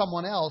to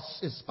someone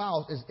else's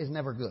spouse is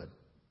never good.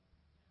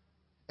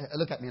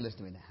 Look at me and listen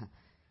to me now.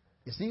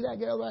 You see that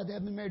girl right there?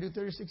 I've been married to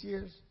 36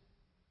 years.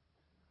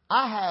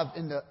 I have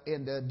in the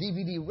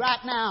DVD right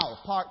now,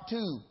 part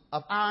 2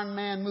 of Iron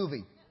Man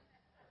movie.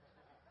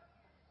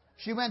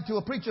 She went to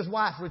a preacher's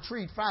wife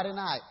retreat Friday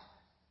night.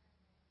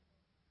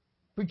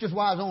 Preacher's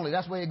wives only.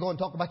 That's where you go and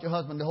talk about your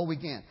husband the whole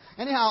weekend.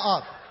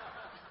 Anyhow,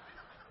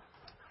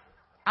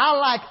 I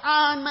like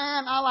Iron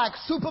Man. I like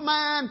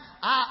Superman.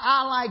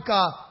 I like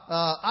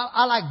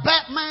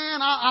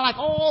Batman. I like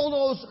all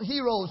those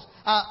heroes.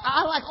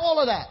 I like all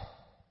of that.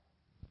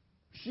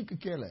 She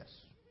could care less.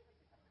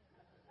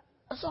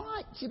 That's all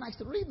right. She likes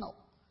to read though.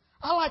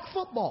 I like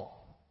football.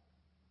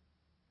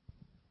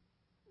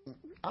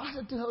 I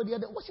said to her the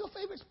other day, what's your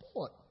favorite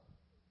sport?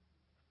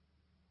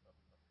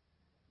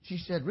 She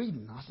said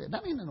reading. I said,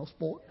 that ain't no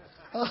sport.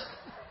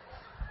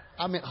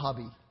 I meant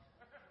hobby.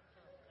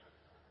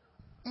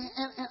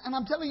 And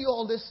I'm telling you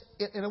all this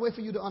in a way for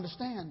you to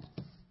understand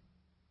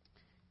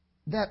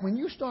that when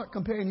you start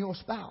comparing your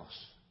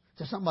spouse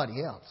to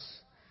somebody else,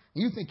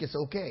 you think it's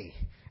okay,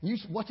 and you're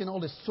watching all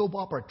this soap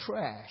opera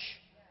trash,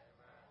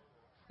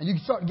 and you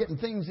start getting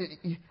things.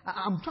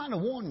 I'm trying to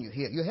warn you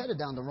here. You're headed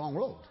down the wrong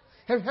road.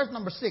 Here's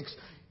number 6.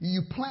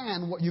 You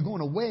plan what you're going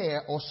to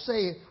wear or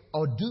say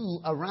or do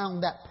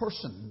around that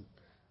person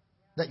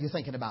that you're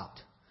thinking about.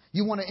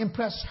 You want to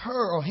impress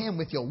her or him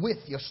with your wit,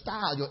 your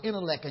style, your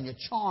intellect, and your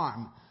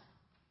charm.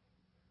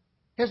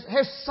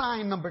 Here's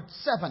sign number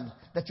 7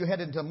 that you're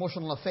headed into an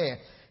emotional affair.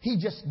 He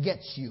just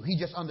gets you. He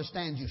just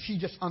understands you. She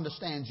just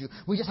understands you.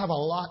 We just have a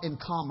lot in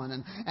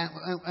common.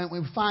 And we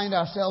find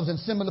ourselves in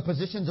similar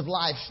positions of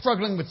life,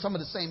 struggling with some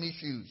of the same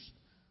issues.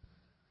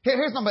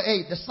 Here's number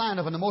 8, the sign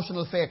of an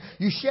emotional affair.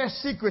 You share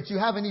secrets you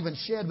haven't even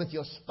shared with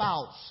your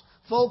spouse.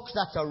 Folks,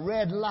 that's a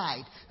red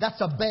light.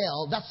 That's a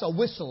bell. That's a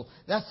whistle.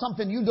 That's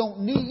something you don't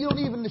need. You don't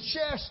even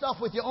share stuff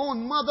with your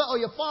own mother or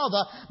your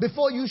father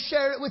before you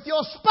share it with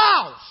your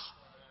spouse.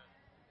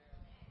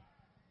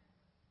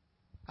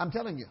 I'm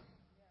telling you.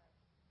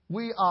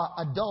 we are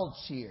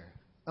adults here.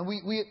 And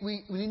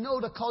we know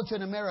the culture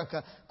in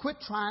America. Quit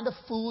trying to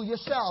fool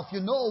yourself.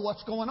 You know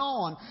what's going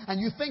on. And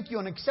you think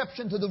you're an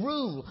exception to the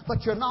rule.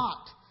 But you're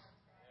not.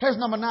 Here's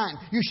number 9.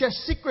 You share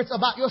secrets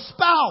about your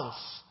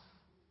spouse.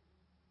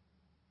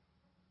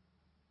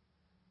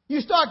 You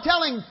start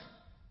telling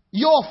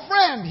your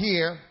friend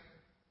here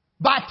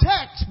by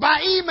text,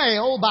 by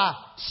email, by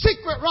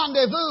secret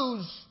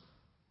rendezvous,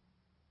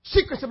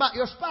 secrets about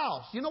your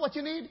spouse. You know what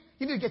you need?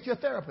 You need to get your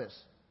therapist.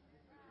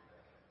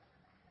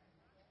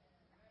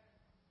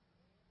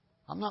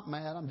 I'm not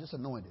mad. I'm just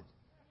anointed.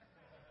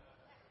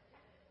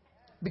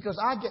 Because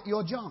I get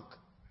your junk.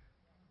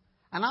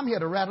 And I'm here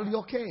to rattle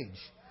your cage.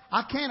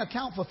 I can't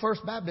account for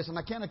First Baptist and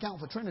I can't account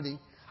for Trinity.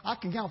 I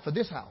can count for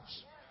this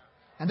house.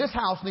 And this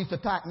house needs to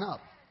tighten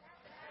up.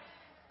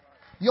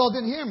 Y'all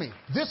didn't hear me.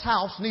 This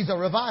house needs a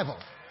revival.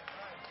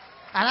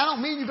 And I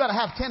don't mean you've got to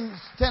have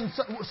 10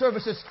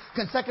 services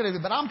consecutively,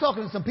 but I'm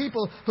talking to some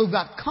people who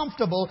got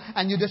comfortable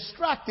and you're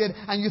distracted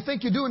and you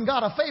think you're doing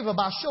God a favor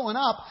by showing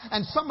up.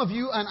 And some of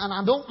you, and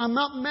I'm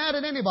not mad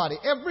at anybody.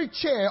 Every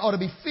chair ought to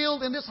be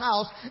filled in this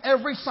house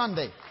every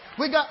Sunday.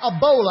 We got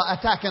Ebola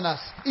attacking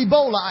us.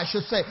 Ebola, I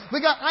should say.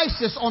 We got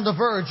ISIS on the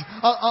verge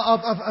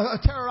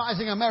of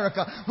terrorizing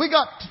America. We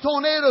got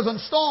tornadoes and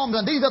storms,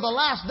 and these are the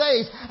last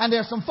days. And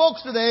there's some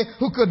folks today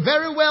who could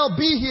very well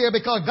be here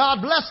because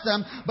God blessed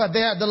them, but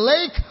they're at the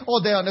lake,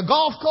 or they're on the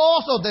golf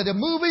course, or they're at a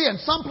movie in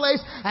some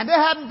place, and they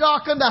hadn't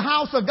darkened the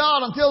house of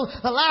God until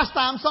the last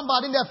time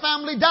somebody in their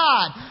family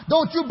died.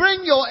 Don't you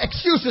bring your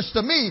excuses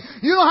to me.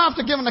 You don't have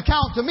to give an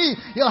account to me.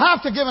 You'll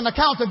have to give an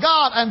account to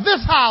God. And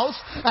this house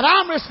that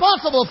I'm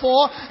responsible for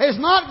is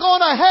not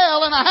going to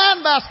hell in a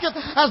handbasket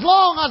as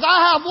long as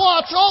I have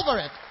watch over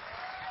it.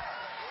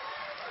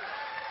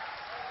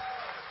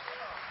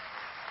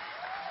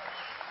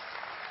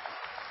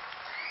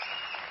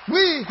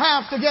 We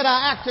have to get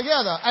our act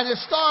together, and it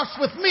starts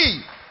with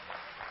me.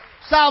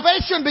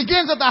 Salvation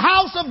begins at the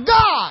house of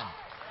God.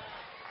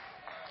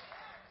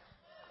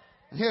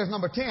 And here's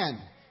number 10.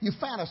 You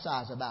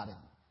fantasize about him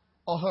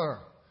or her.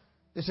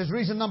 This is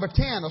reason number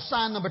 10, or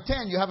sign number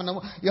 10. You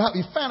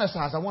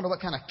fantasize. I wonder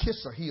what kind of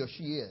kisser he or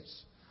she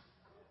is.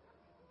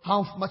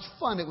 How much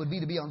fun it would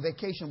be to be on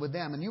vacation with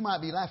them. And you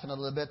might be laughing a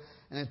little bit,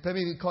 and it's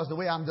maybe because the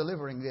way I'm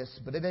delivering this,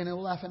 but it ain't no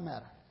laughing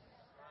matter.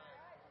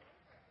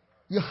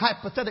 You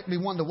hypothetically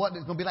wonder what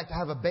it's going to be like to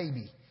have a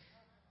baby.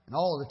 And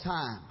all the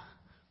time,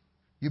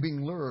 you're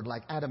being lured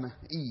like Adam and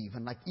Eve,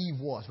 and like Eve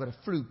was with a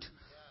fruit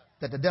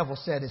that the devil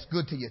said is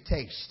good to your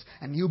taste,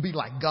 and you'll be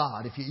like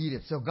God if you eat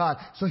it.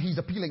 So he's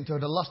appealing to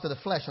the lust of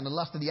the flesh and the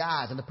lust of the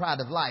eyes and the pride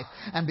of life.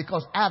 And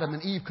because Adam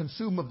and Eve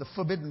consumed of the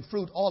forbidden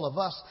fruit, all of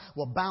us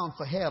were bound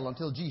for hell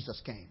until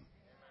Jesus came.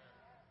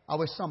 I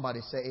wish somebody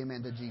say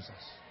amen to Jesus.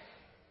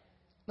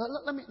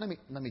 Let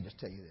me just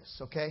tell you this,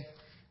 okay?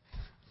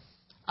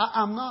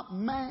 I'm not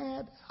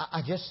mad.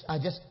 I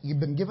just you've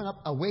been given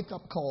up a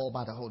wake-up call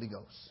by the Holy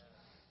Ghost.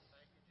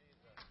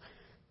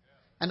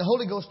 And the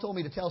Holy Ghost told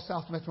me to tell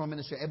South Metro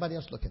Ministry, everybody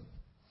else looking,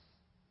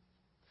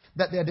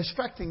 that there are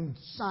distracting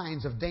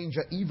signs of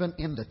danger even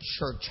in the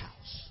church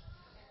house.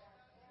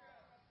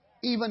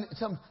 Even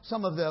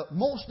some of the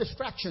most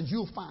distractions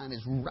you'll find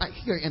is right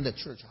here in the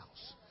church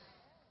house.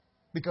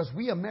 Because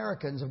we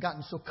Americans have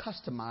gotten so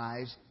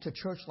customized to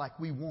church like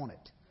we want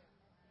it.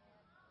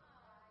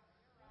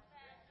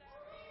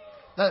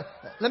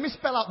 Let me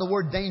spell out the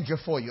word danger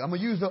for you. I'm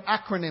going to use the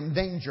acronym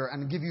danger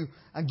and give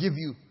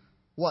you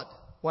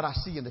what I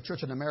see in the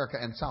church in America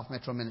and South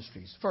Metro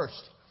Ministries.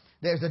 First,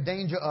 there's the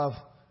danger of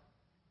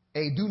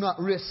a do not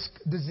risk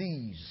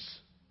disease.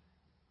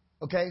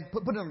 Okay?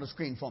 Put it on the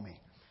screen for me.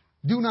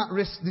 Do not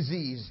risk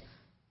disease.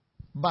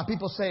 By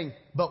people saying,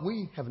 but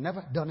we have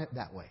never done it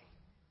that way.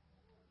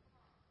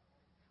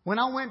 When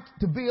I went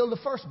to build the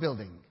first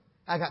building,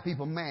 I got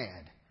people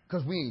mad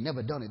because we ain't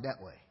never done it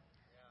that way.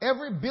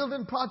 Every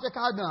building project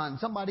I've done,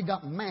 somebody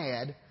got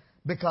mad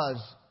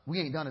because we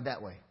ain't done it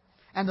that way.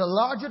 And the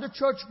larger the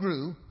church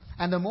grew,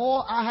 and the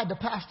more I had to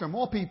pastor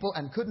more people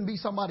and couldn't be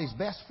somebody's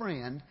best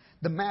friend,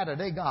 the madder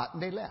they got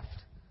and they left.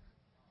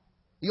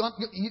 You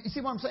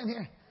see what I'm saying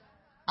here?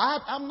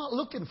 I'm not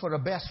looking for a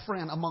best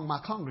friend among my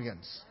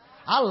congregants.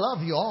 I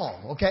love you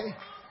all, okay?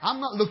 I'm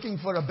not looking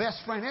for a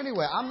best friend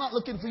anywhere. I'm not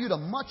looking for you to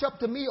much up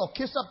to me or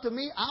kiss up to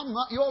me. I'm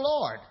not your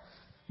Lord.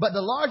 But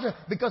the larger,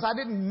 because I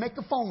didn't make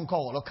a phone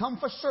call or come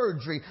for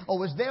surgery or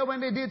was there when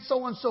they did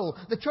so and so,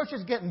 the church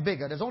is getting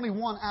bigger. There's only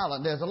one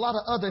Allan. There's a lot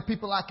of other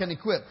people I can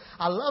equip.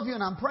 I love you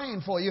and I'm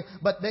praying for you,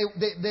 but they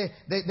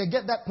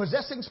get that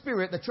possessing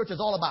spirit. The church is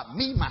all about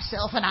me,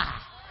 myself, and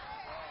I.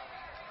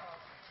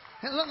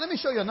 And let me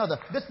show you another.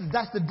 That's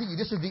the D.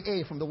 This is the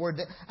A from the word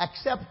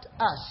accept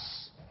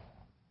us.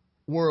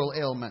 World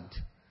ailment.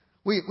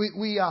 Let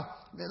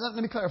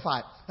me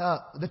clarify.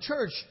 The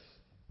church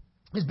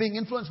is being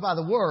influenced by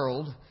the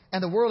world,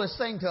 and the world is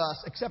saying to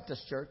us, accept us,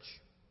 church,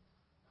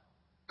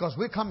 because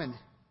we're coming.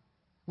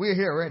 We're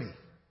here already.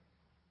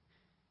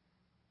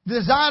 The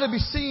desire to be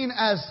seen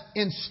as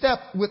in step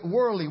with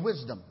worldly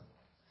wisdom.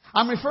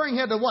 I'm referring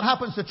here to what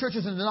happens to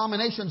churches and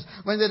denominations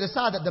when they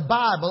decide that the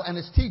Bible and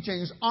its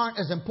teachings aren't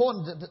as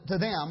important to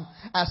them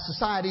as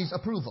society's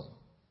approval.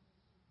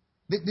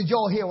 Did you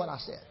all hear what I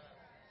said?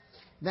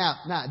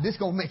 Now, this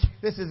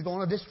is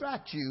going to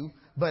distract you,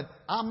 but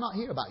I'm not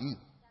here about you.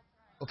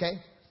 Okay?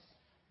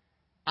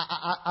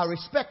 I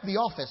respect the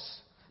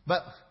office,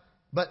 but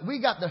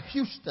we got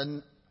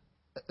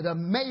the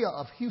mayor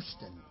of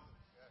Houston,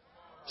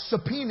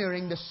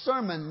 subpoenaing the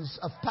sermons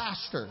of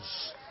pastors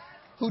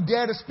who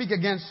dare to speak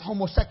against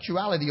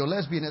homosexuality or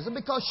lesbianism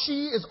because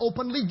she is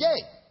openly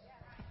gay.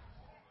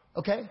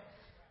 Okay?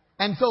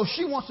 And so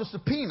she wants to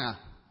subpoena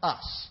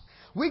us.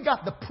 We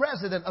got the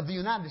President of the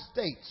United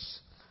States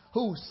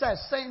who says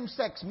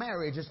same-sex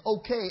marriage is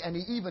okay, and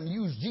he even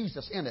used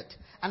Jesus in it.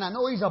 And I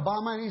know he's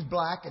Obama and he's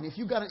black, and if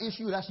you got an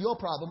issue, that's your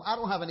problem. I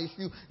don't have an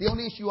issue. The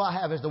only issue I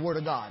have is the Word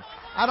of God.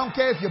 I don't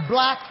care if you're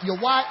black,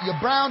 you're white, you're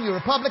brown, you're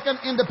Republican,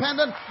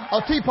 Independent, or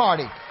Tea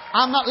Party.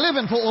 I'm not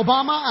living for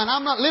Obama, and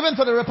I'm not living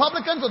for the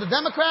Republicans or the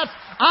Democrats.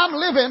 I'm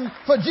living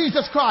for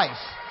Jesus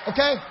Christ.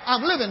 Okay?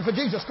 I'm living for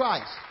Jesus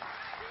Christ.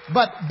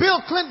 But Bill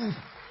Clinton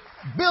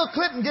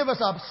gave us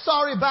a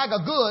sorry bag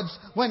of goods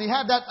when he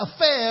had that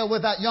affair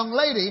with that young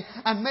lady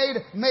and made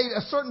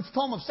a certain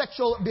form of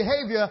sexual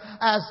behavior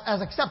as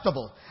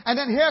acceptable. And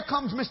then here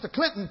comes Mr.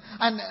 Clinton,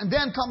 and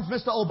then comes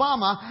Mr.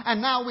 Obama, and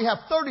now we have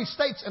 30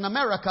 states in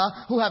America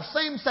who have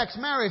same-sex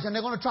marriage, and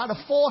they're going to try to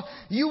force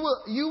you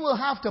will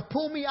have to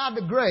pull me out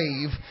of the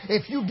grave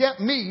if you get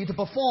me to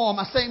perform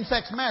a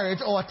same-sex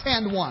marriage or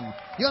attend one.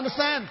 You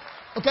understand?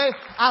 Okay?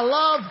 I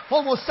love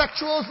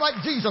homosexuals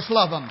like Jesus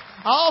loved them.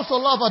 I also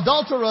love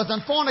adulterers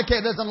and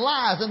fornicators and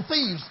liars and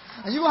thieves.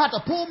 And you have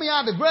to pull me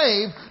out of the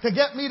grave to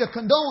get me to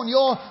condone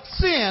your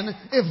sin.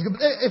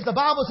 If the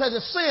Bible says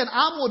it's sin,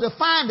 I'm going to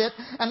define it.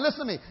 And listen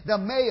to me. The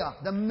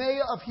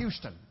mayor of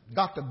Houston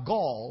got the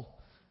gall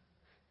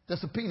to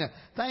subpoena.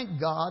 Thank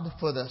God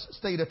for the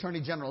state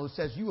attorney general who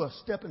says you are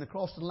stepping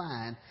across the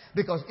line,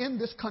 because in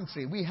this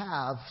country we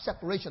have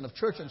separation of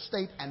church and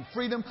state and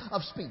freedom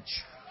of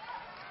speech.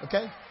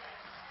 Okay?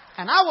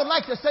 And I would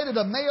like to say to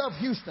the mayor of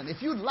Houston,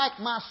 if you'd like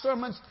my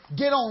sermons,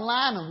 get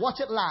online and watch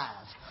it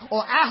live.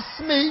 Or ask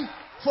me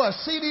for a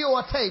CD or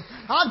a tape.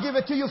 I'll give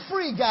it to you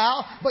free,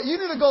 gal. But you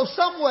need to go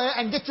somewhere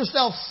and get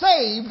yourself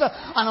saved.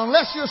 And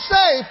unless you're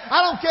saved, I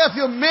don't care if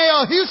you're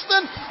mayor of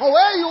Houston or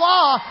where you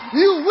are,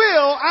 you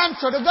will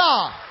answer to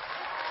God.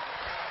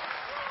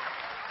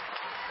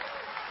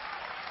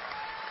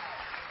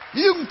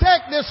 You can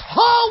take this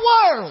whole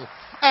world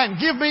and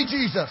give me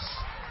Jesus.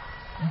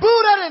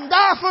 Buddha didn't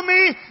die for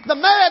me. The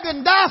mayor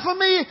didn't die for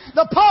me.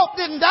 The Pope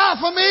didn't die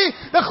for me.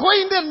 The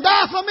Queen didn't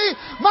die for me.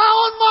 My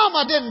own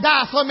mama didn't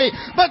die for me.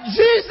 But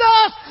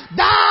Jesus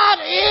died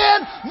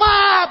in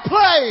my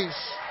place.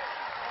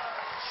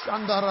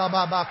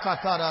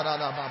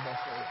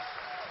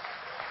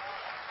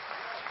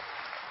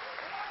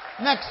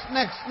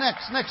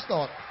 Next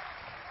thought.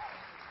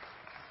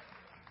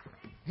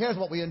 Here's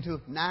what we're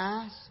into.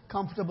 Nice,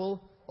 comfortable,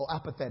 or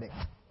apathetic.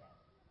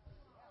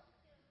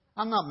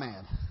 I'm not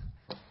mad.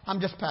 I'm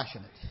just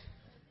passionate.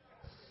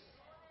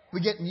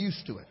 We're getting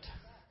used to it.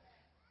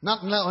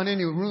 Not allowing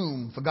any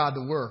room for God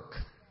to work.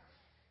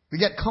 We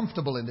get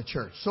comfortable in the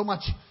church. So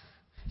much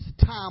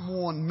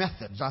time-worn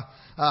methods.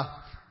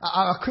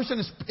 Our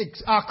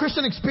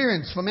Christian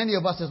experience for many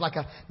of us is like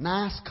a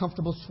nice,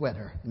 comfortable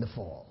sweater in the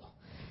fall.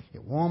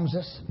 It warms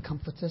us and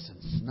comforts us and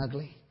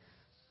snuggly.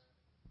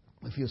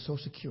 We feel so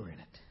secure in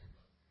it.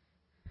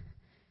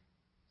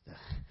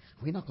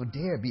 We're not going to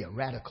dare be a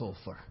radical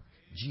for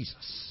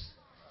Jesus.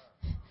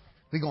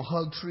 We're going to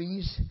hug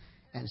trees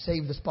and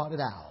save the spotted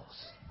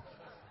owls.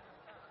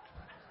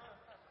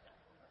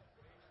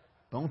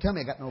 Don't tell me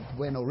I got no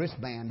wear no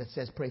wristband that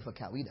says pray for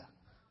Coweta.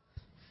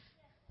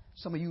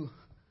 Some of you,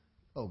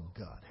 oh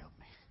God help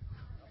me,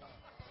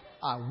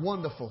 are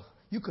wonderful.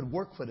 You could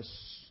work for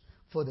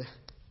the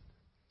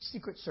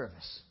Secret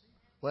Service.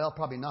 Well,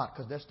 probably not,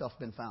 because their stuff's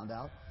been found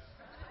out.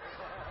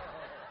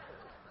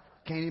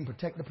 Can't even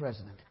protect the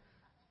president.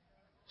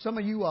 Some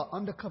of you are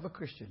undercover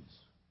Christians.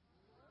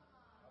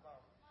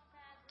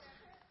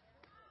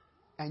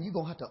 And you're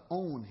going to have to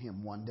own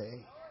him one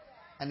day.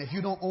 And if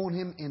you don't own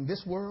him in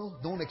this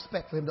world, don't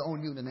expect for him to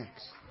own you in the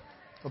next.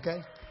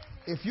 Okay?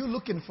 If you're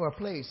looking for a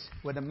place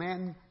where the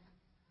man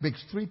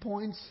makes 3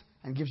 points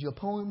and gives you a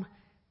poem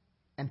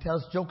and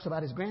tells jokes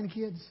about his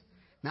grandkids,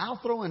 now I'll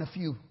throw in a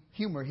few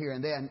humor here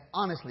and there, and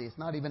honestly, it's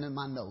not even in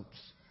my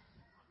notes.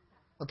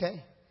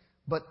 Okay?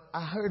 But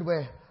I heard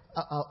where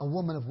a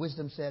woman of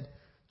wisdom said,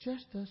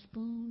 just a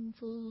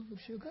spoonful of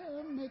sugar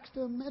makes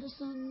the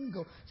medicine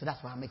go. So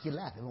that's why I make you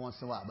laugh every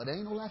once in a while. But there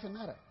ain't no laughing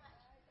matter.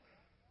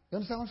 You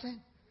understand what I'm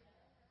saying?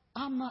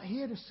 I'm not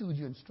here to soothe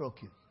you and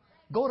stroke you.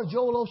 Go to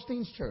Joel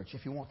Osteen's church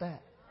if you want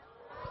that.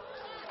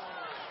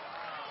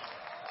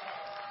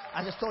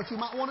 I just thought you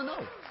might want to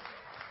know.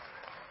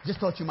 Just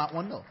thought you might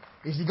want to know.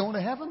 Is he going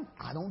to heaven?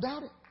 I don't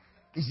doubt it.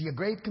 Is he a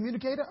great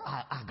communicator?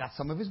 I got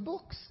some of his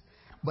books.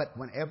 But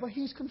whenever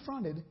he's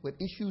confronted with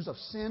issues of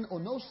sin or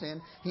no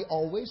sin, he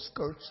always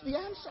skirts the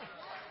answer.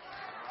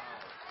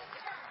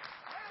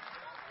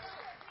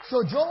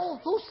 So, Joel,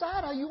 whose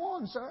side are you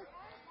on, sir?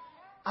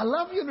 I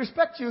love you and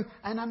respect you,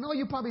 and I know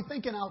you're probably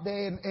thinking out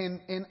there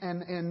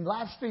in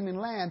live streaming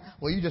land,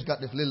 well, you just got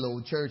this little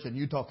old church and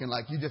you talking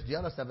like you just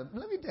jealous of it.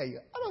 Let me tell you,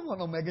 I don't want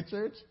no mega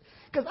church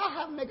because I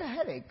have mega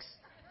headaches.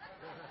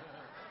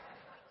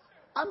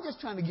 I'm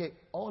just trying to get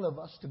all of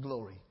us to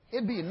glory.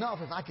 It'd be enough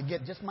if I could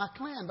get just my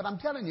clan, but I'm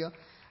telling you,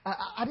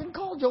 I didn't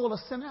call Joel a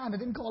sinner and I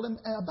didn't call him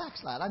a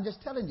backslide. I'm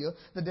just telling you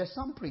that there's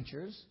some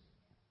preachers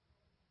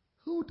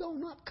who do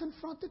not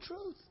confront the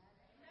truth.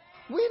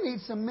 We need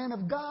some men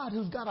of God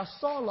who's got a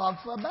saw log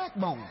for a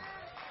backbone.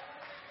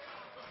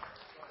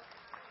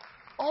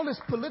 All this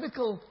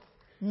political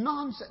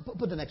nonsense.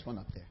 Put the next one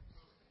up there.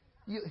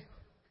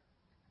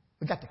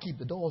 We got to keep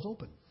the doors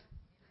open.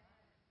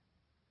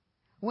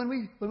 When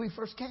we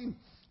first came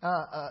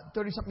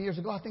 30-something years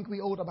ago, I think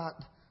we owed about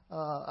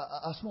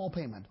a small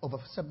payment, over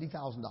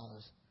 $70,000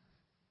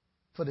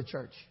 for the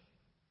church.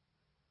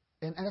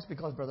 And that's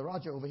because Brother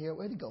Roger over here,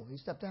 where'd he go? He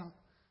stepped down.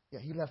 Yeah,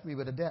 he left me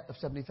with a debt of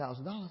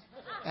 $70,000.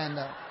 And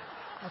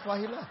that's why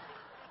he left.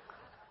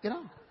 You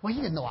know? Well,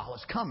 he didn't know I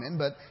was coming,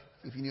 but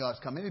if he knew I was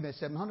coming, he'd been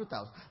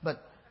 $700,000.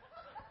 But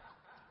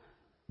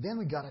then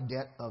we got a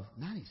debt of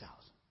 $90,000.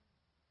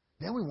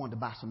 Then we wanted to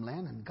buy some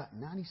land and got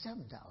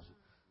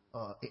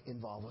 $97,000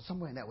 involved, or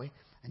somewhere in that way.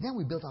 And then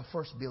we built our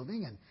first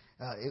building, and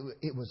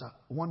it was a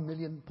 $1.1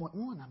 million.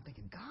 I'm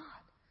thinking, God,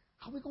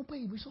 how are we going to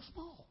pay? We're so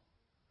small.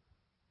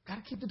 Got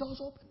to keep the doors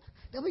open.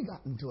 Then we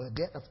got into a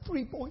debt of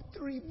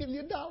 $3.3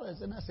 million.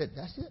 And I said,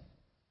 that's it.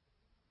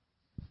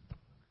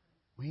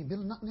 We ain't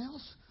building nothing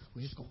else.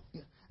 We're just going.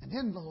 Yeah. And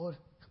then, Lord,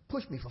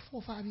 pushed me for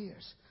 4 or 5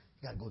 years.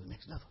 You got to go to the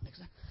next level.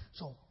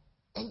 So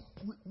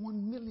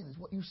 $8.1 million is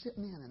what you're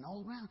sitting in and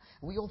all around.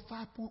 And we owe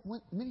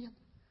 $5.1 million.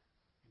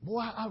 Boy,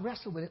 I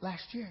wrestled with it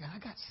last year, and I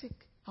got sick.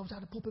 I was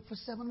out of the pulpit for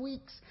 7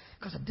 weeks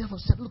because the devil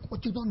said, look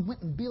what you done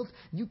went and built,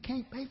 and you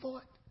can't pay for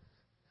it.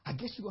 I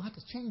guess you're going to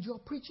have to change your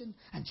preaching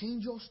and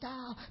change your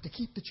style to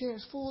keep the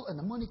chairs full and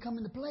the money come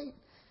in the plate.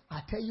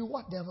 I tell you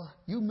what, devil,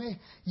 you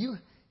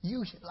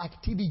like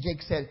T.D.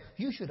 Jakes said,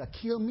 you should have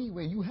killed me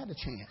when you had a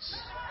chance.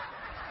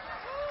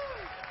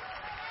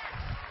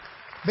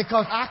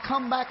 Because I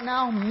come back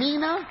now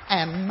meaner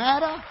and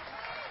madder,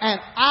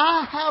 and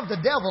I have the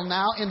devil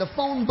now in the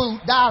phone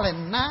booth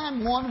dialing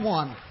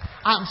 911.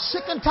 I'm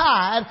sick and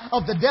tired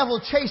of the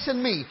devil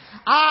chasing me.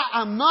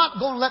 I am not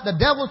going to let the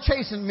devil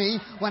chasing me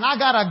when I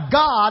got a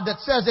God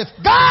that says, if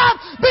God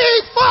be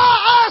for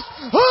us,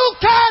 who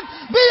can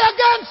be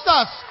against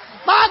us?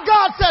 My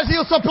God says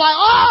He'll supply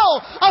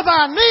all of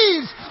our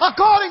needs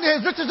according to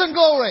His riches and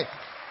glory.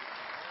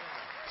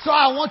 So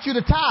I want you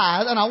to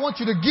tithe and I want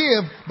you to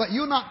give, but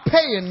you're not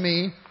paying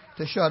me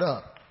to shut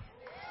up.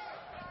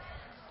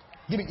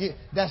 Give me,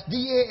 that's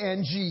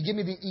D-A-N-G. Give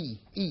me the E.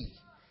 E.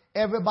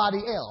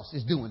 Everybody else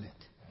is doing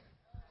it.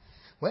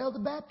 Well, the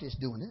Baptists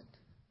doing it.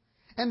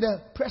 And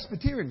the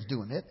Presbyterians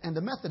doing it. And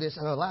the Methodists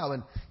are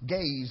allowing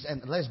gays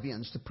and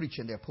lesbians to preach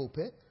in their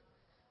pulpit.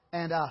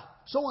 And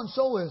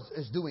so-and-so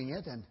is doing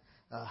it.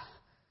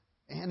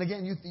 And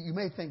again, you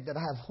may think that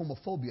I have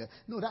homophobia.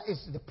 No, that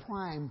is the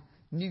prime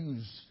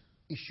news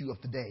issue of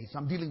the day. So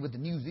I'm dealing with the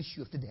news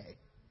issue of the day.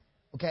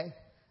 Okay?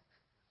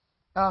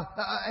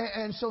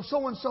 And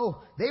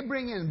so-and-so, they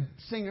bring in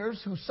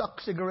singers who suck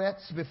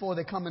cigarettes before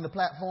they come in the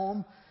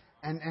platform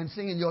and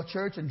sing in your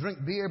church and drink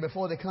beer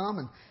before they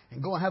come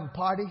and go and have a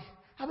party.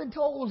 I've been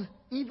told,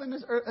 even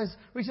as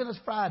recent as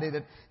Friday,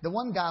 that the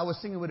one guy was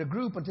singing with a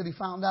group until he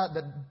found out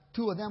that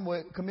 2 of them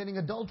were committing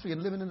adultery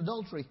and living in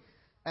adultery.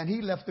 And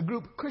he left the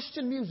group.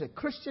 Christian music.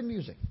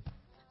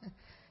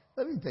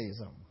 Let me tell you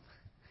something.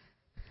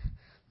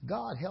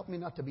 God help me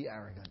not to be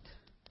arrogant.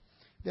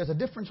 There's a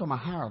difference from a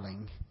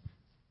hireling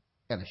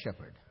and a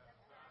shepherd.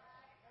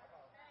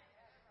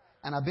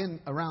 And I've been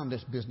around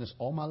this business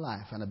all my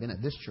life, and I've been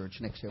at this church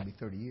next year, it'll be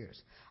 30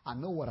 years. I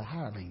know what a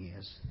hireling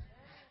is,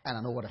 and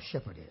I know what a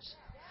shepherd is.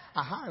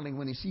 A hireling,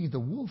 when he sees the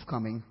wolf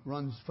coming,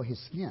 runs for his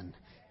skin.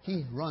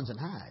 He runs and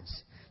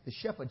hides. The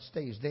shepherd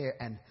stays there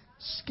and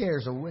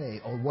scares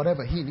away or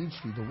whatever he needs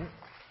to the wolf.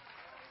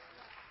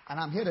 And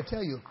I'm here to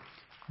tell you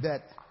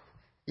that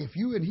if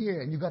you in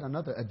here and you got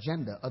another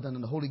agenda other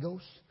than the Holy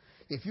Ghost,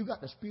 if you got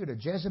the spirit of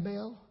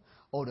Jezebel,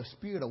 or the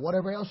spirit of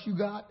whatever else you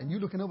got, and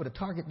you're looking over to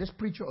target this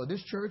preacher or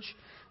this church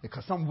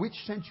because some witch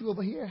sent you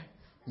over here,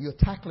 you're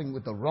tackling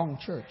with the wrong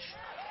church.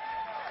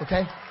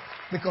 Okay?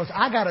 Because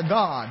I got a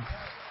God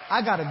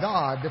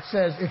that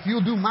says, if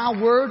you'll do my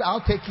word,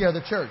 I'll take care of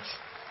the church.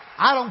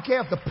 I don't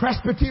care if the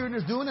Presbyterian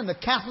is doing it, and the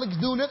Catholics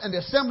doing it, and the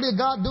Assembly of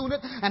God doing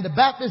it, and the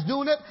Baptists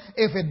doing it.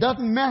 If it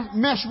doesn't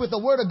mesh with the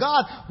word of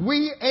God,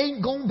 we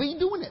ain't going to be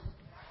doing it.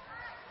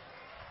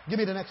 Give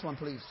me the next one,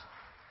 please.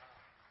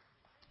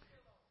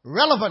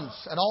 Relevance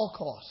at all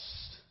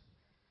costs.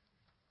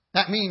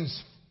 That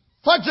means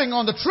fudging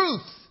on the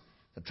truth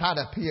to try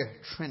to appear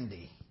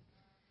trendy.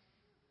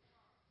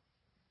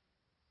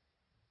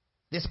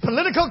 This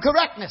political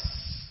correctness.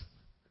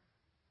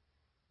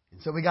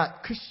 And so we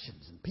got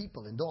Christians and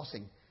people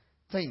endorsing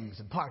things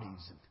and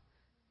parties. And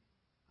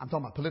I'm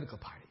talking about political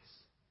parties.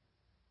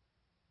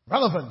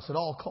 Relevance at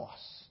all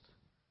costs.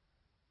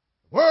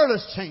 World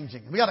is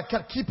changing. We got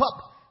to keep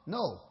up.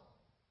 No.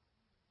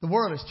 The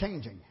world is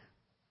changing.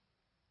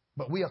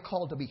 But we are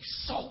called to be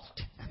salt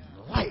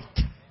and light.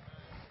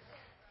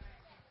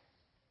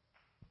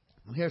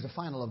 And here's the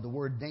final of the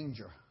word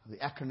danger, the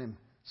acronym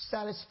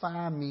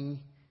Satisfy Me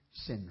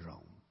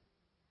Syndrome.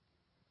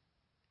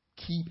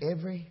 Keep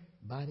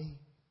everybody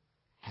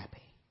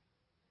happy.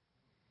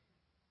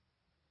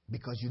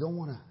 Because you don't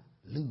want to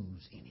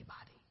lose anybody.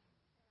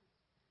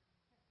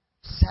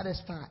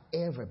 Satisfy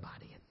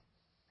everybody.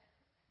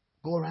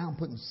 Go around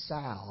putting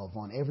salve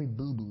on every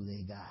boo-boo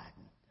they got.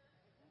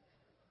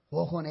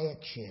 Walk on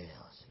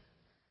eggshells.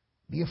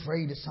 Be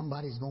afraid that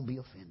somebody's going to be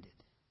offended.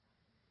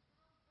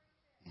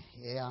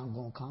 Yeah, I'm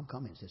going to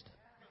come in, sister.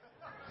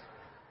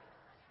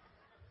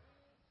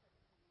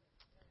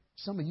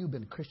 Some of you have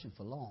been a Christian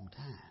for a long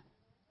time.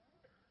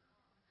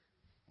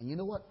 And you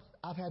know what?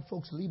 I've had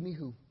folks leave me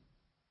who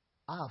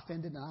I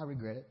offended and I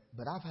regret it.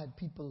 But I've had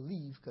people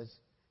leave because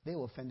they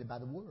were offended by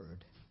the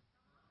word.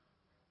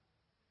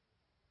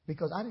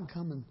 Because I didn't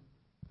come and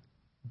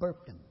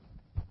burp them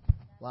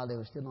while they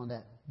were still on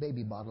that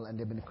baby bottle and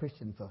they've been a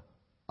Christian for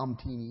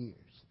umpteen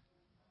years.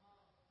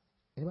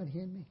 Anybody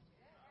hearing me?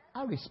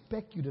 I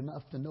respect you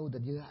enough to know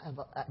that you have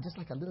just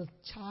like a little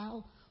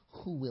child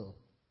who will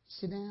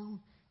sit down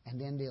and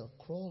then they'll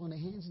crawl on their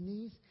hands and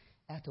knees.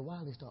 After a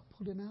while, they start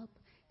pulling up.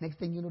 Next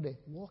thing you know, they're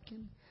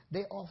walking.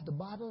 They're off the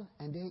bottle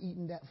and they're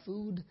eating that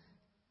food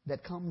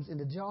that comes in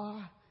the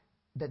jar.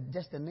 That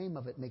just the name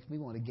of it makes me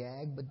want to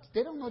gag, but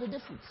they don't know the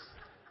difference.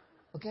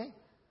 Okay?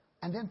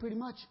 And then pretty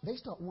much they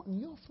start wanting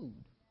your food.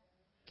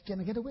 Can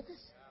I get a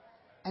witness?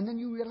 And then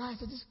you realize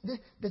that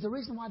there's a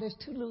reason why there's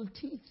two little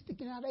teeth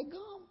sticking out of their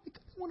gum.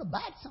 Because they want to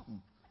bite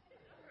something.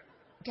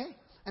 Okay?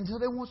 And so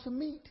they want some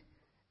meat.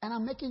 And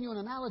I'm making you an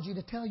analogy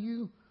to tell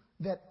you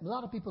that a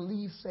lot of people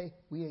leave, say,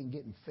 we ain't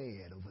getting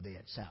fed over there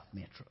at South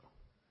Metro.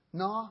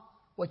 No,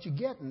 what you're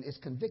getting is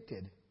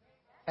convicted.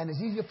 And it's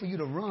easier for you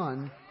to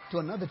run to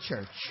another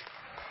church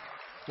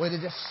where they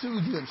just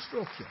soothe you and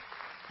stroke you.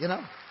 You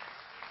know?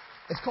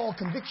 It's called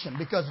conviction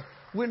because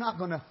we're not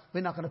going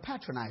to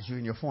patronize you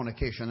in your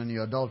fornication and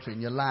your adultery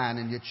and your lying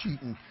and your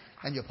cheating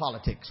and your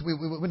politics.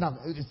 We're not.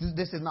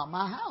 This is not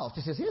my house.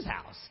 This is his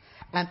house.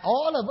 And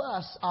all of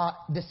us are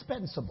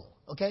dispensable.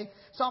 Okay?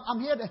 So I'm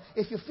here to,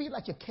 if you feel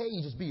like your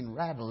cage is being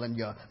rattled and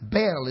your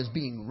bell is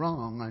being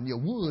rung and your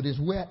wood is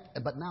wet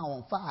but now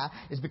on fire,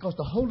 it's because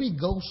the Holy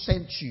Ghost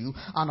sent you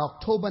on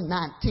October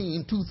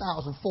 19,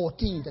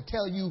 2014 to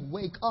tell you,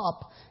 wake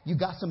up. You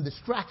got some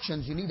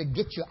distractions. You need to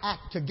get your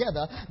act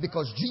together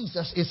because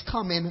Jesus is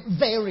coming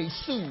very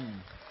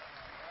soon.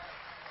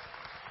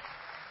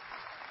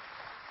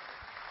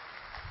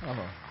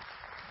 Oh.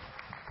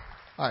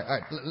 All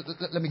right.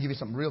 Let me give you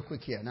something real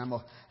quick here. Now I'm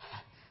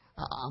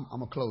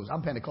going to close.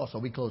 I'm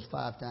Pentecostal. We close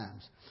 5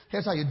 times.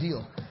 Here's how you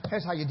deal.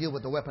 Here's how you deal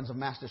with the weapons of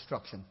mass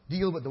destruction.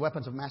 Deal with the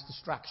weapons of mass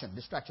distraction.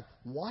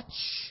 Watch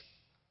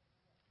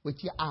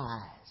with your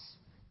eyes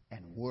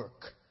and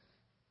work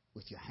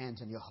with your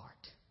hands and your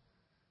heart.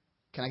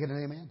 Can I get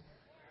an amen?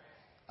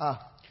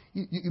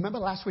 You remember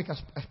last week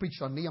I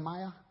preached on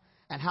Nehemiah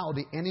and how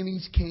the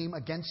enemies came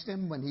against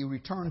him when he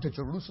returned to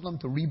Jerusalem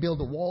to rebuild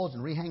the walls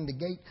and rehang the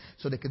gate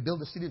so they could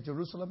build the city of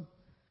Jerusalem?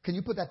 Can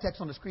you put that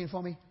text on the screen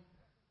for me?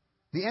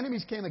 The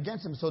enemies came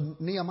against him, so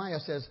Nehemiah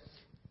says,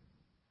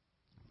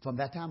 from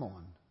that time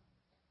on,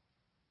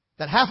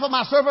 that half of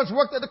my servants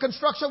worked at the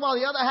construction while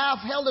the other half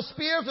held the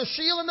spears, the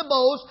shield, and the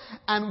bows,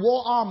 and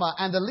wore armor.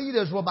 And the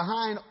leaders were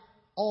behind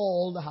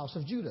all the house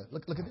of Judah.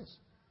 Look at this.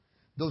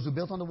 Those who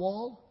built on the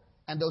wall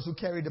and those who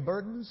carried the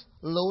burdens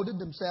loaded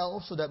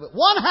themselves so that with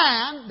one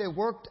hand they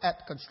worked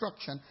at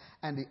construction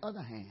and the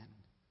other hand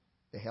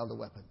they held a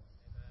weapon.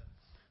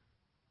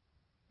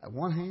 At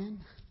one hand,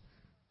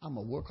 I'm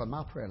going to work on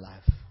my prayer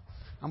life.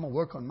 I'm going to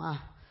work on my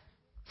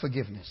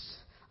forgiveness.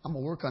 I'm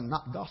going to work on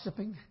not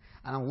gossiping.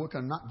 And I'm going to work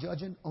on not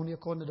judging only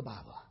according to the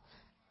Bible.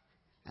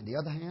 And the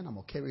other hand, I'm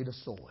going to carry the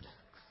sword.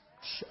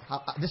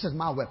 This is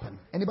my weapon.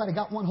 Anybody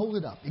got one? Hold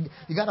it up.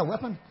 You got a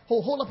weapon?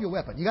 Hold up your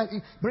weapon.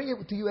 You bring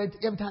it to you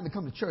every time you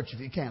come to church if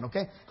you can,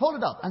 okay? Hold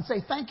it up and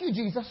say, thank you,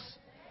 Jesus,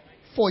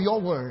 for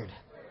your word.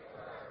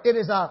 It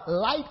is a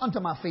light unto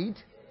my feet,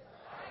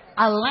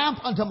 a lamp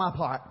unto my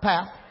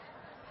path.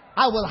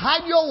 I will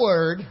hide your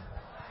word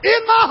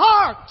in my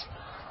heart,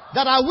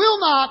 that I will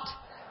not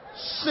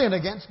sin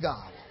against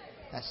God.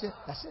 That's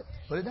it.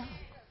 Put it down.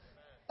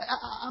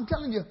 I'm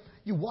telling you,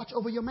 you watch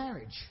over your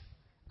marriage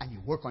and you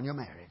work on your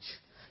marriage.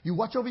 You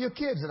watch over your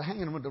kids that are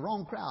hanging with the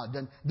wrong crowd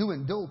and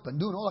doing dope and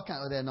doing all that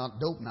kind of, they're not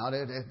dope now.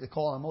 They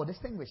call them more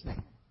distinguished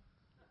name.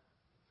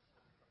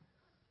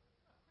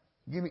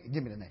 Give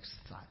me the next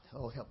slide.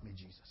 Oh, help me,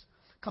 Jesus.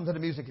 Come to the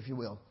music, if you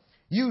will.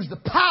 Use the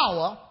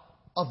power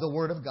of the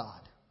Word of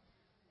God.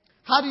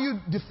 How do you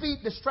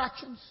defeat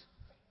distractions?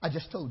 I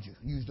just told you.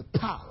 Use the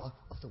power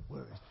of the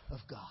Word of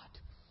God.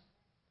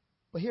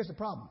 But here's the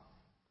problem.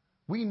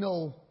 We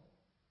know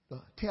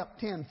the top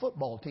 10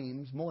 football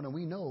teams more than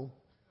we know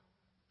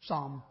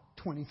Psalm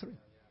 23.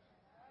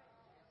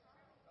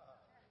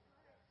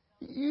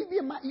 You'd be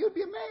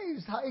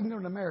amazed how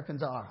ignorant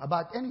Americans are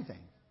about anything.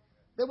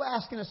 They were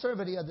asking a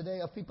survey the other day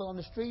of people on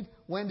the street,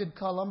 when did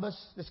Columbus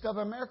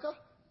discover America?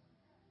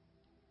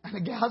 And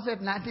the gal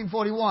said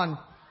 1941.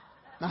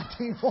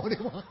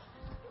 1941.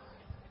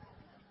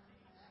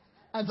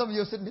 And some of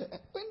you are sitting there,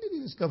 when did he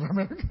discover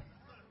America?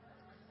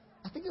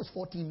 I think it was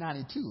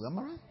 1492. Am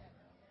I right?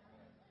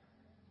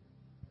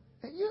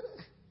 And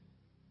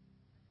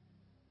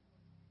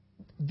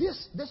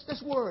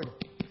this word,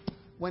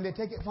 when they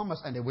take it from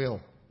us, and they will,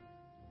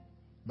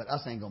 but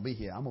us ain't going to be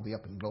here. I'm going to be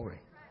up in glory.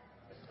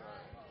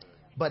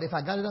 But if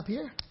I got it up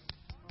here,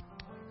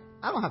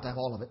 I don't have to have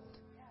all of it.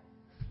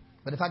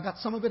 But if I got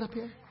some of it up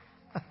here,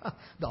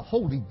 the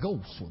Holy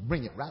Ghost will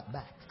bring it right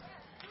back.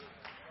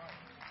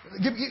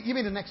 Give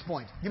me the next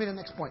point. Give me the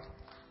next point.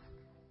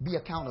 Be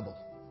accountable.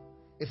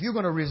 If you're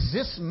going to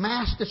resist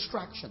mass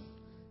distraction,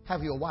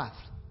 have your wife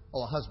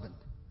or a husband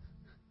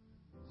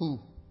who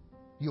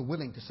you're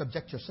willing to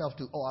subject yourself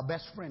to, or a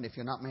best friend if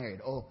you're not married,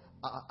 or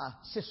a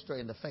sister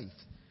in the faith,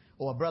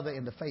 or a brother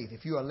in the faith.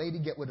 If you're a lady,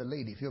 get with a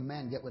lady. If you're a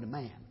man, get with a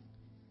man.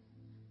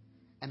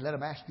 And let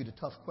them ask you the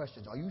tough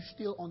questions. Are you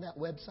still on that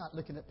website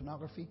looking at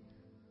pornography?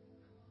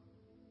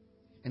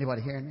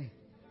 Anybody hearing me?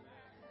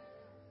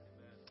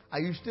 Are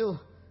you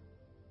still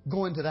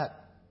going to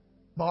that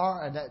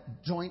bar or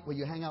that joint where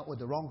you hang out with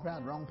the wrong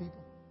crowd, wrong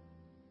people?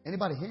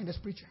 Anybody hearing this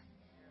preacher?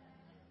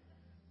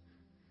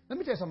 Let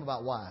me tell you something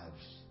about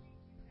wives.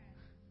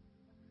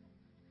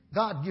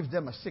 God gives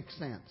them a sixth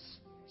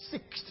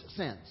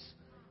sense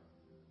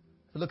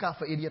to look out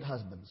for idiot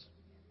husbands.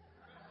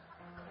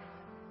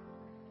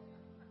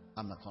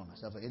 I'm not calling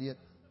myself an idiot.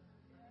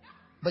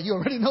 But you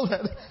already know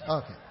that.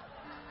 Okay.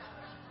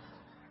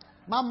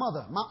 My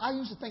mother, I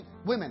used to think,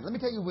 women, let me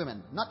tell you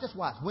women, not just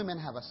wives, women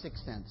have a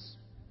sixth sense.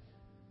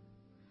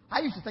 I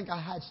used to think I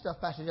had stuff,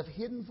 Pastor Jeff,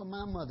 hidden from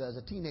my mother as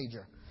a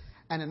teenager.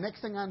 And the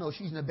next thing I know,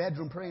 she's in the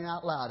bedroom praying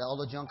out loud all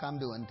the junk I'm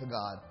doing to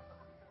God.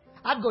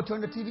 I'd go turn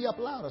the TV up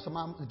louder so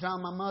to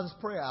drown my mother's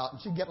prayer out,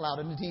 and she'd get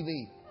louder than the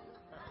TV.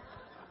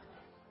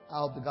 I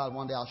hope to God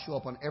one day I'll show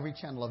up on every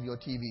channel of your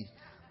TV.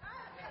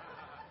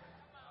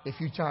 If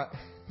you try.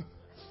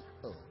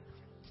 Oh.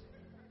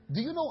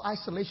 Do you know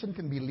isolation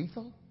can be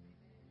lethal?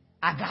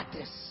 I got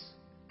this.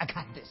 I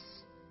got this.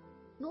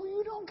 No,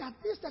 you don't got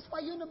this. That's why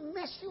you're in the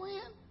mess you're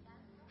in.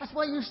 That's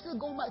why you're still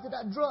going back to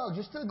that drugs.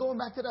 You're still going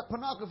back to that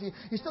pornography.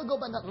 You still go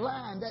back to that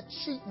lying, that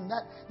cheating,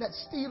 that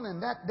stealing,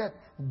 that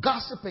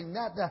gossiping,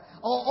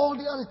 all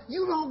the other.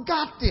 You don't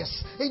got this.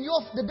 And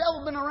the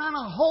devil been around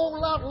a whole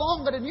lot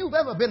longer than you've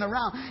ever been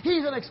around.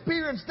 He's an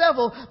experienced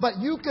devil, but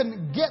you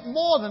can get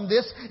more than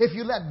this if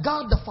you let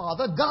God the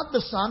Father, God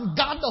the Son,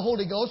 God the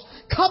Holy Ghost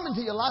come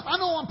into your life. I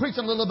know I'm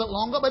preaching a little bit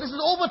longer, but this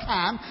is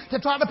overtime to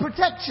try to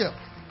protect you.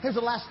 Here's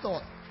the last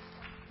thought.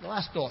 The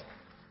last thought.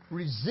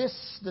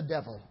 Resist the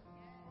devil.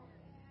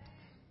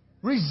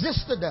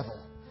 Resist the devil,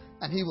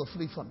 and he will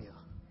flee from you.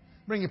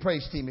 Bring your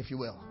praise team, if you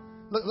will.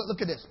 Look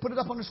at this. Put it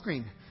up on the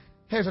screen.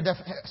 Here's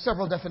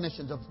several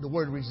definitions of the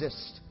word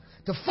resist.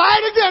 To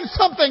fight against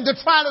something, to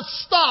try to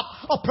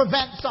stop or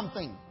prevent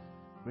something.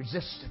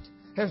 Resist it.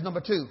 Here's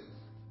number 2.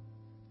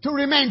 To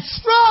remain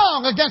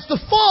strong against the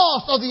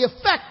force or the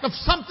effect of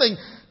something.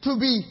 To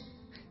be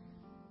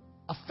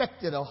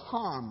affected or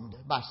harmed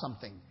by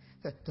something.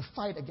 To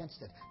fight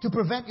against it. To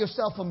prevent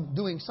yourself from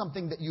doing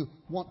something that you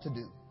want to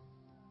do.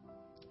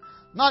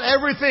 Not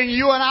everything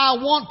you and I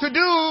want to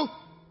do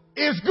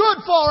is good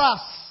for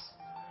us.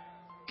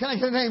 Can I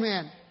get an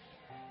amen?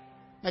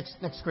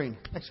 Next screen.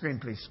 Next screen,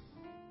 please.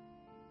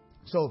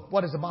 So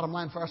what is the bottom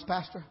line for us,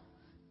 Pastor?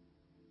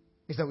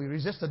 Is that we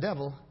resist the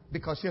devil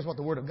because here's what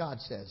the Word of God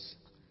says.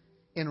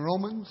 In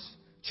Romans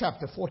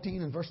chapter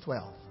 14 and verse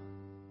 12.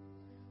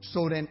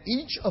 So then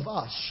each of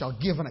us shall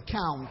give an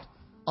account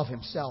of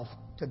himself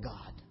to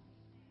God.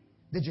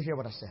 Did you hear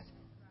what I said?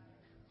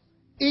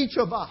 Each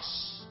of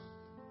us.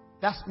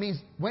 That means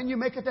when you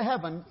make it to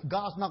heaven,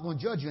 God's not going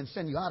to judge you and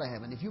send you out of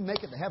heaven. If you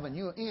make it to heaven,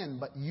 you're in,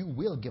 but you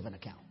will give an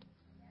account.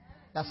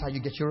 That's how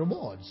you get your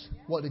rewards.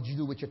 What did you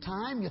do with your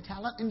time, your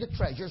talent, and your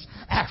treasures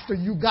after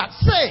you got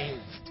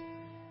saved?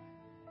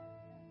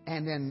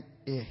 And then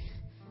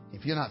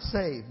if you're not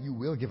saved, you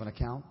will give an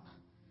account.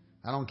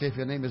 I don't care if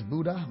your name is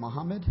Buddha,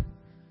 Muhammad,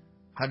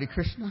 Hare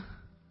Krishna,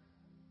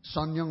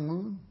 Sun Myung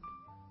Moon,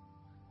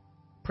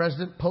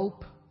 President,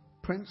 Pope,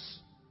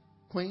 Prince,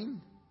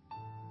 Queen,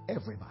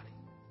 everybody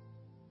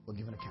will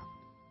give an account.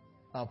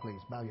 Oh, please,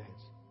 bow your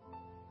heads.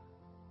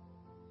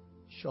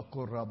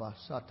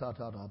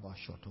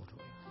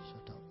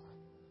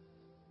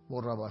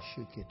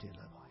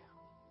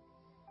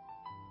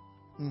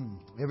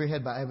 Every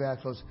head bowed, every eye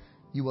closed.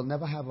 You will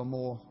never have a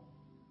more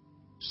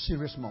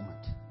serious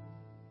moment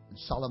and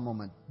solemn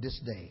moment this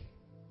day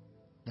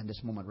than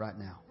this moment right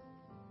now.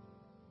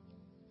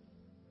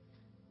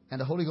 And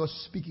the Holy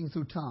Ghost speaking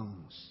through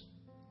tongues.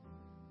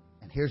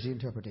 And here's the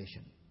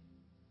interpretation.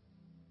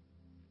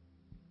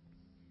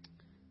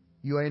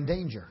 You are in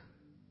danger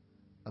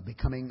of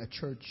becoming a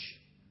church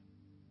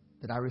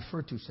that I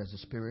refer to, says the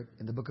Spirit,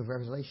 in the book of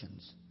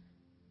Revelations.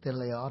 The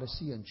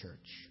Laodicean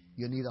church.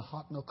 You're neither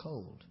hot nor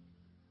cold.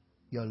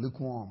 You're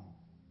lukewarm.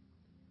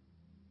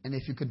 And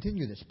if you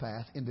continue this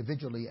path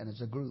individually and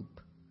as a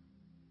group,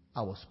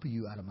 I will spew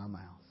you out of my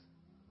mouth.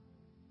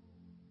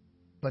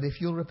 But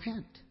if you'll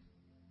repent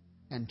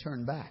and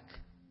turn back,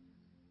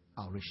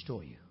 I'll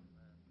restore you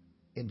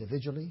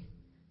individually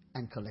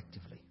and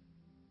collectively.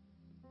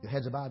 Your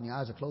heads are bowed and your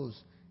eyes are closed.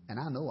 And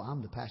I know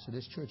I'm the pastor of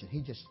this church, and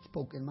he just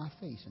spoke in my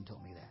face and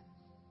told me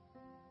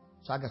that.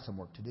 So I got some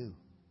work to do.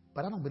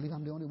 But I don't believe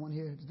I'm the only one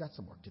here that's got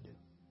some work to do.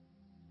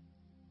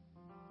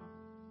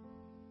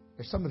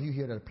 There's some of you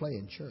here that play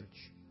in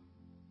church.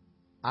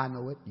 I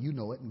know it, you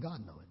know it, and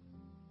God know it.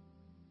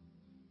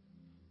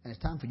 And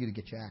it's time for you to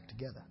get your act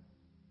together.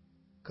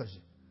 Because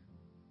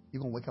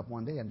you're going to wake up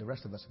one day and the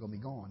rest of us are going to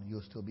be gone and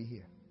you'll still be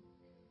here.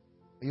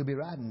 Or you'll be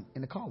riding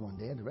in the car one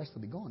day and the rest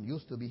will be gone and you'll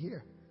still be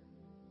here.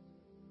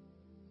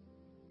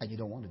 And you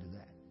don't want to do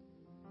that.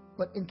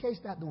 But in case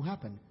that don't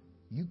happen,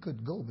 you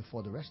could go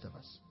before the rest of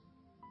us.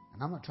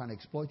 And I'm not trying to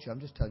exploit you.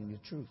 I'm just telling you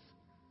the truth.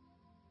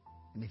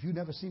 And if you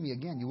never see me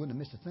again, you wouldn't have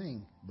missed a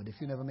thing. But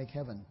if you never make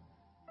heaven,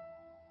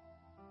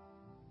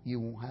 you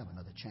won't have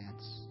another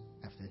chance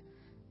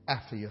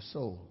after your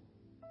soul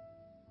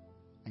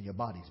and your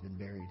body's been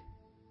buried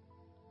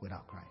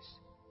without Christ.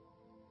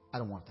 I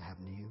don't want it to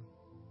happen to you.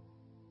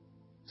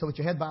 So with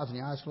your head bowed and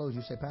your eyes closed,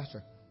 you say,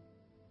 Pastor,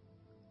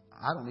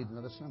 I don't need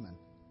another sermon.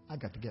 I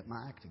got to get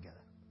my act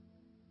together.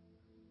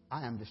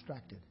 I am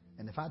distracted.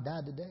 And if I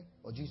died today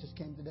or Jesus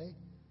came today,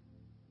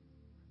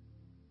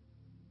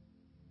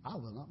 I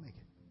will not make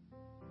it.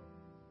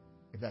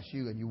 If that's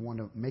you and you want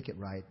to make it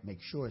right, make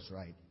sure it's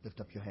right, lift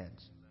up your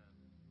hands.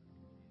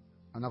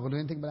 I'm not going to do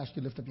anything but ask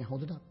you to lift up your hand.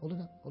 Hold it up, hold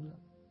it up, hold it up.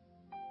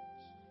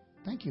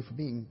 Thank you for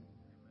being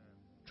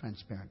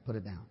transparent. Put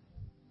it down.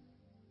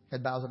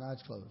 Head bows and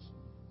eyes closed.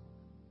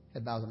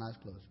 Head bows and eyes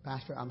closed.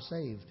 Pastor, I'm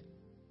saved,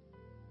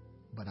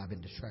 but I've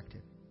been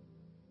distracted.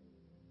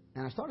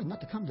 And I started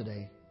not to come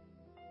today.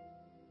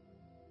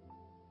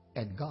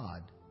 And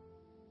God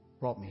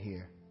brought me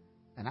here.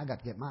 And I got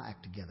to get my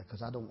act together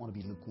because I don't want to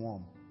be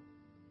lukewarm.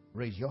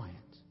 Raise your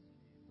hands.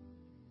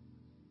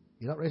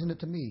 You're not raising it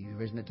to me. You're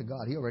raising it to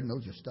God. He already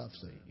knows your stuff.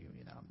 So,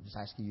 I'm just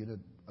asking you to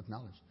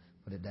acknowledge.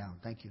 Put it down.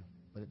 Thank you.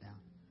 Put it down.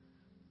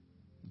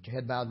 With your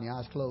head bowed and your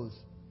eyes closed.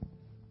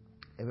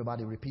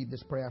 Everybody repeat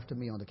this prayer after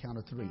me on the count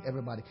of 3.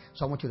 Everybody.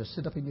 So I want you to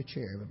sit up in your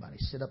chair. Everybody.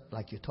 Sit up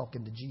like you're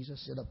talking to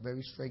Jesus. Sit up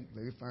very straight,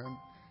 very firm.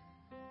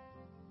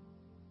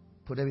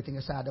 Put everything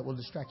aside that will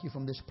distract you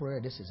from this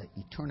prayer. This is an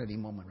eternity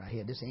moment right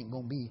here. This ain't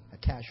going to be a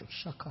casual.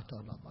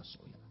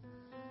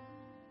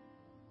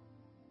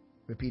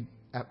 Repeat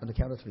on the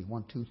count of 3.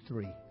 1, 2,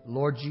 3.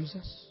 Lord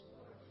Jesus,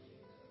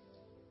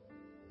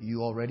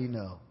 you already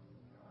know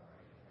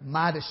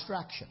my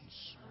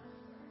distractions.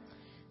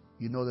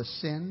 You know the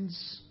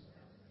sins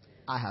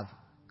I have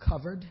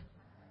covered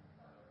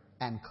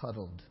and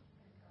cuddled.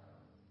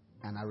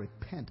 And I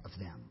repent of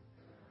them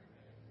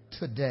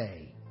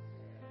today.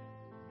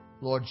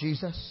 Lord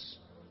Jesus,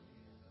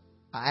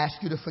 I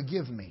ask you to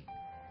forgive me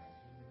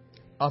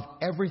of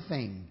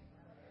everything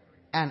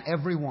and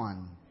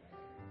everyone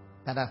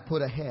that I've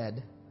put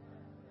ahead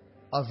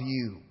of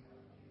you.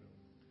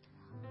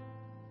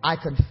 I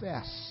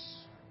confess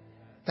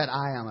that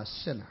I am a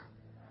sinner.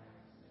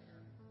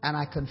 And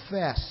I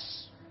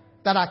confess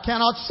that I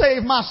cannot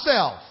save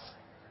myself.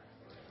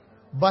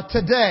 But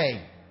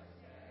today,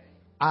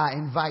 I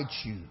invite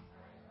you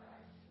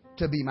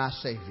to be my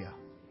Savior.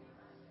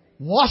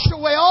 Wash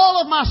away all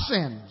of my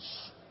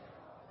sins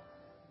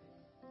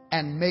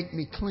and make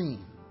me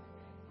clean.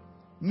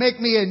 Make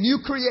me a new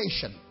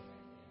creation.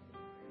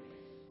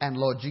 And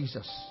Lord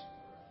Jesus,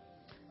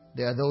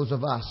 there are those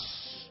of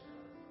us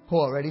who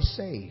are already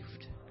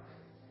saved,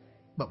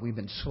 but we've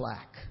been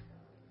slack.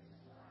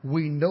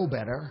 We know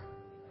better,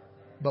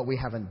 but we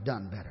haven't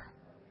done better.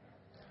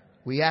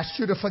 We ask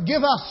you to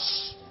forgive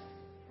us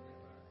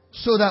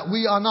so that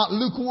we are not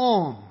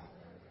lukewarm,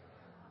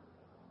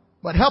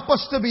 but help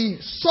us to be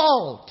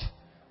salt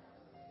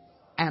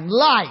and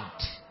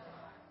light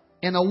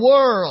in a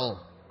world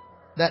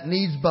that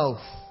needs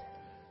both.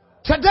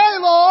 Today,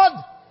 Lord,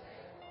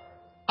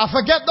 I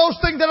forget those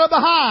things that are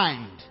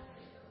behind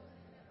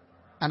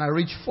and I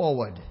reach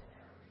forward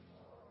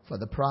for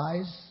the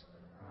prize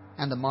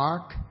and the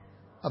mark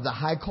of the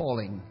high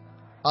calling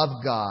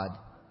of God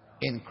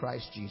in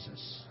Christ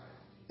Jesus.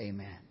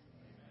 Amen.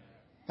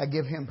 I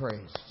give him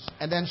praise.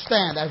 And then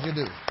stand as you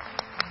do.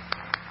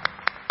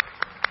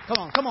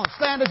 Come on,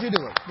 stand as you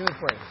do it. Give it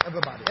praise.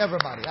 Everybody.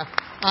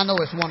 I know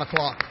it's 1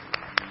 o'clock.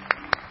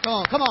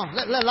 Come on.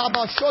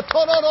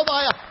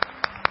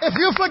 If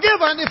you're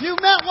forgiven, if you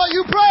meant what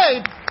you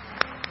prayed,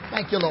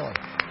 thank you, Lord.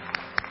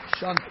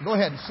 Sean, go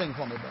ahead and sing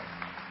for me, brother.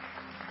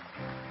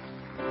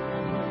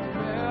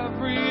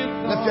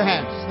 Lift your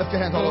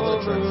hands all over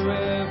the church.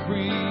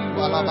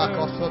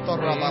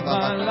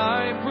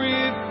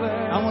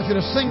 I want you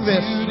to sing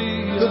this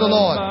to the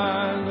Lord.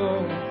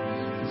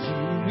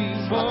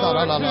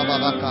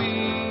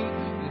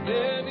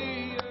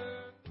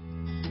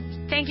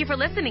 Thank you for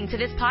listening to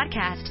this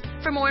podcast.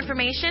 For more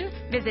information,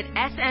 visit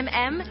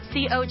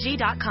smmcog.com.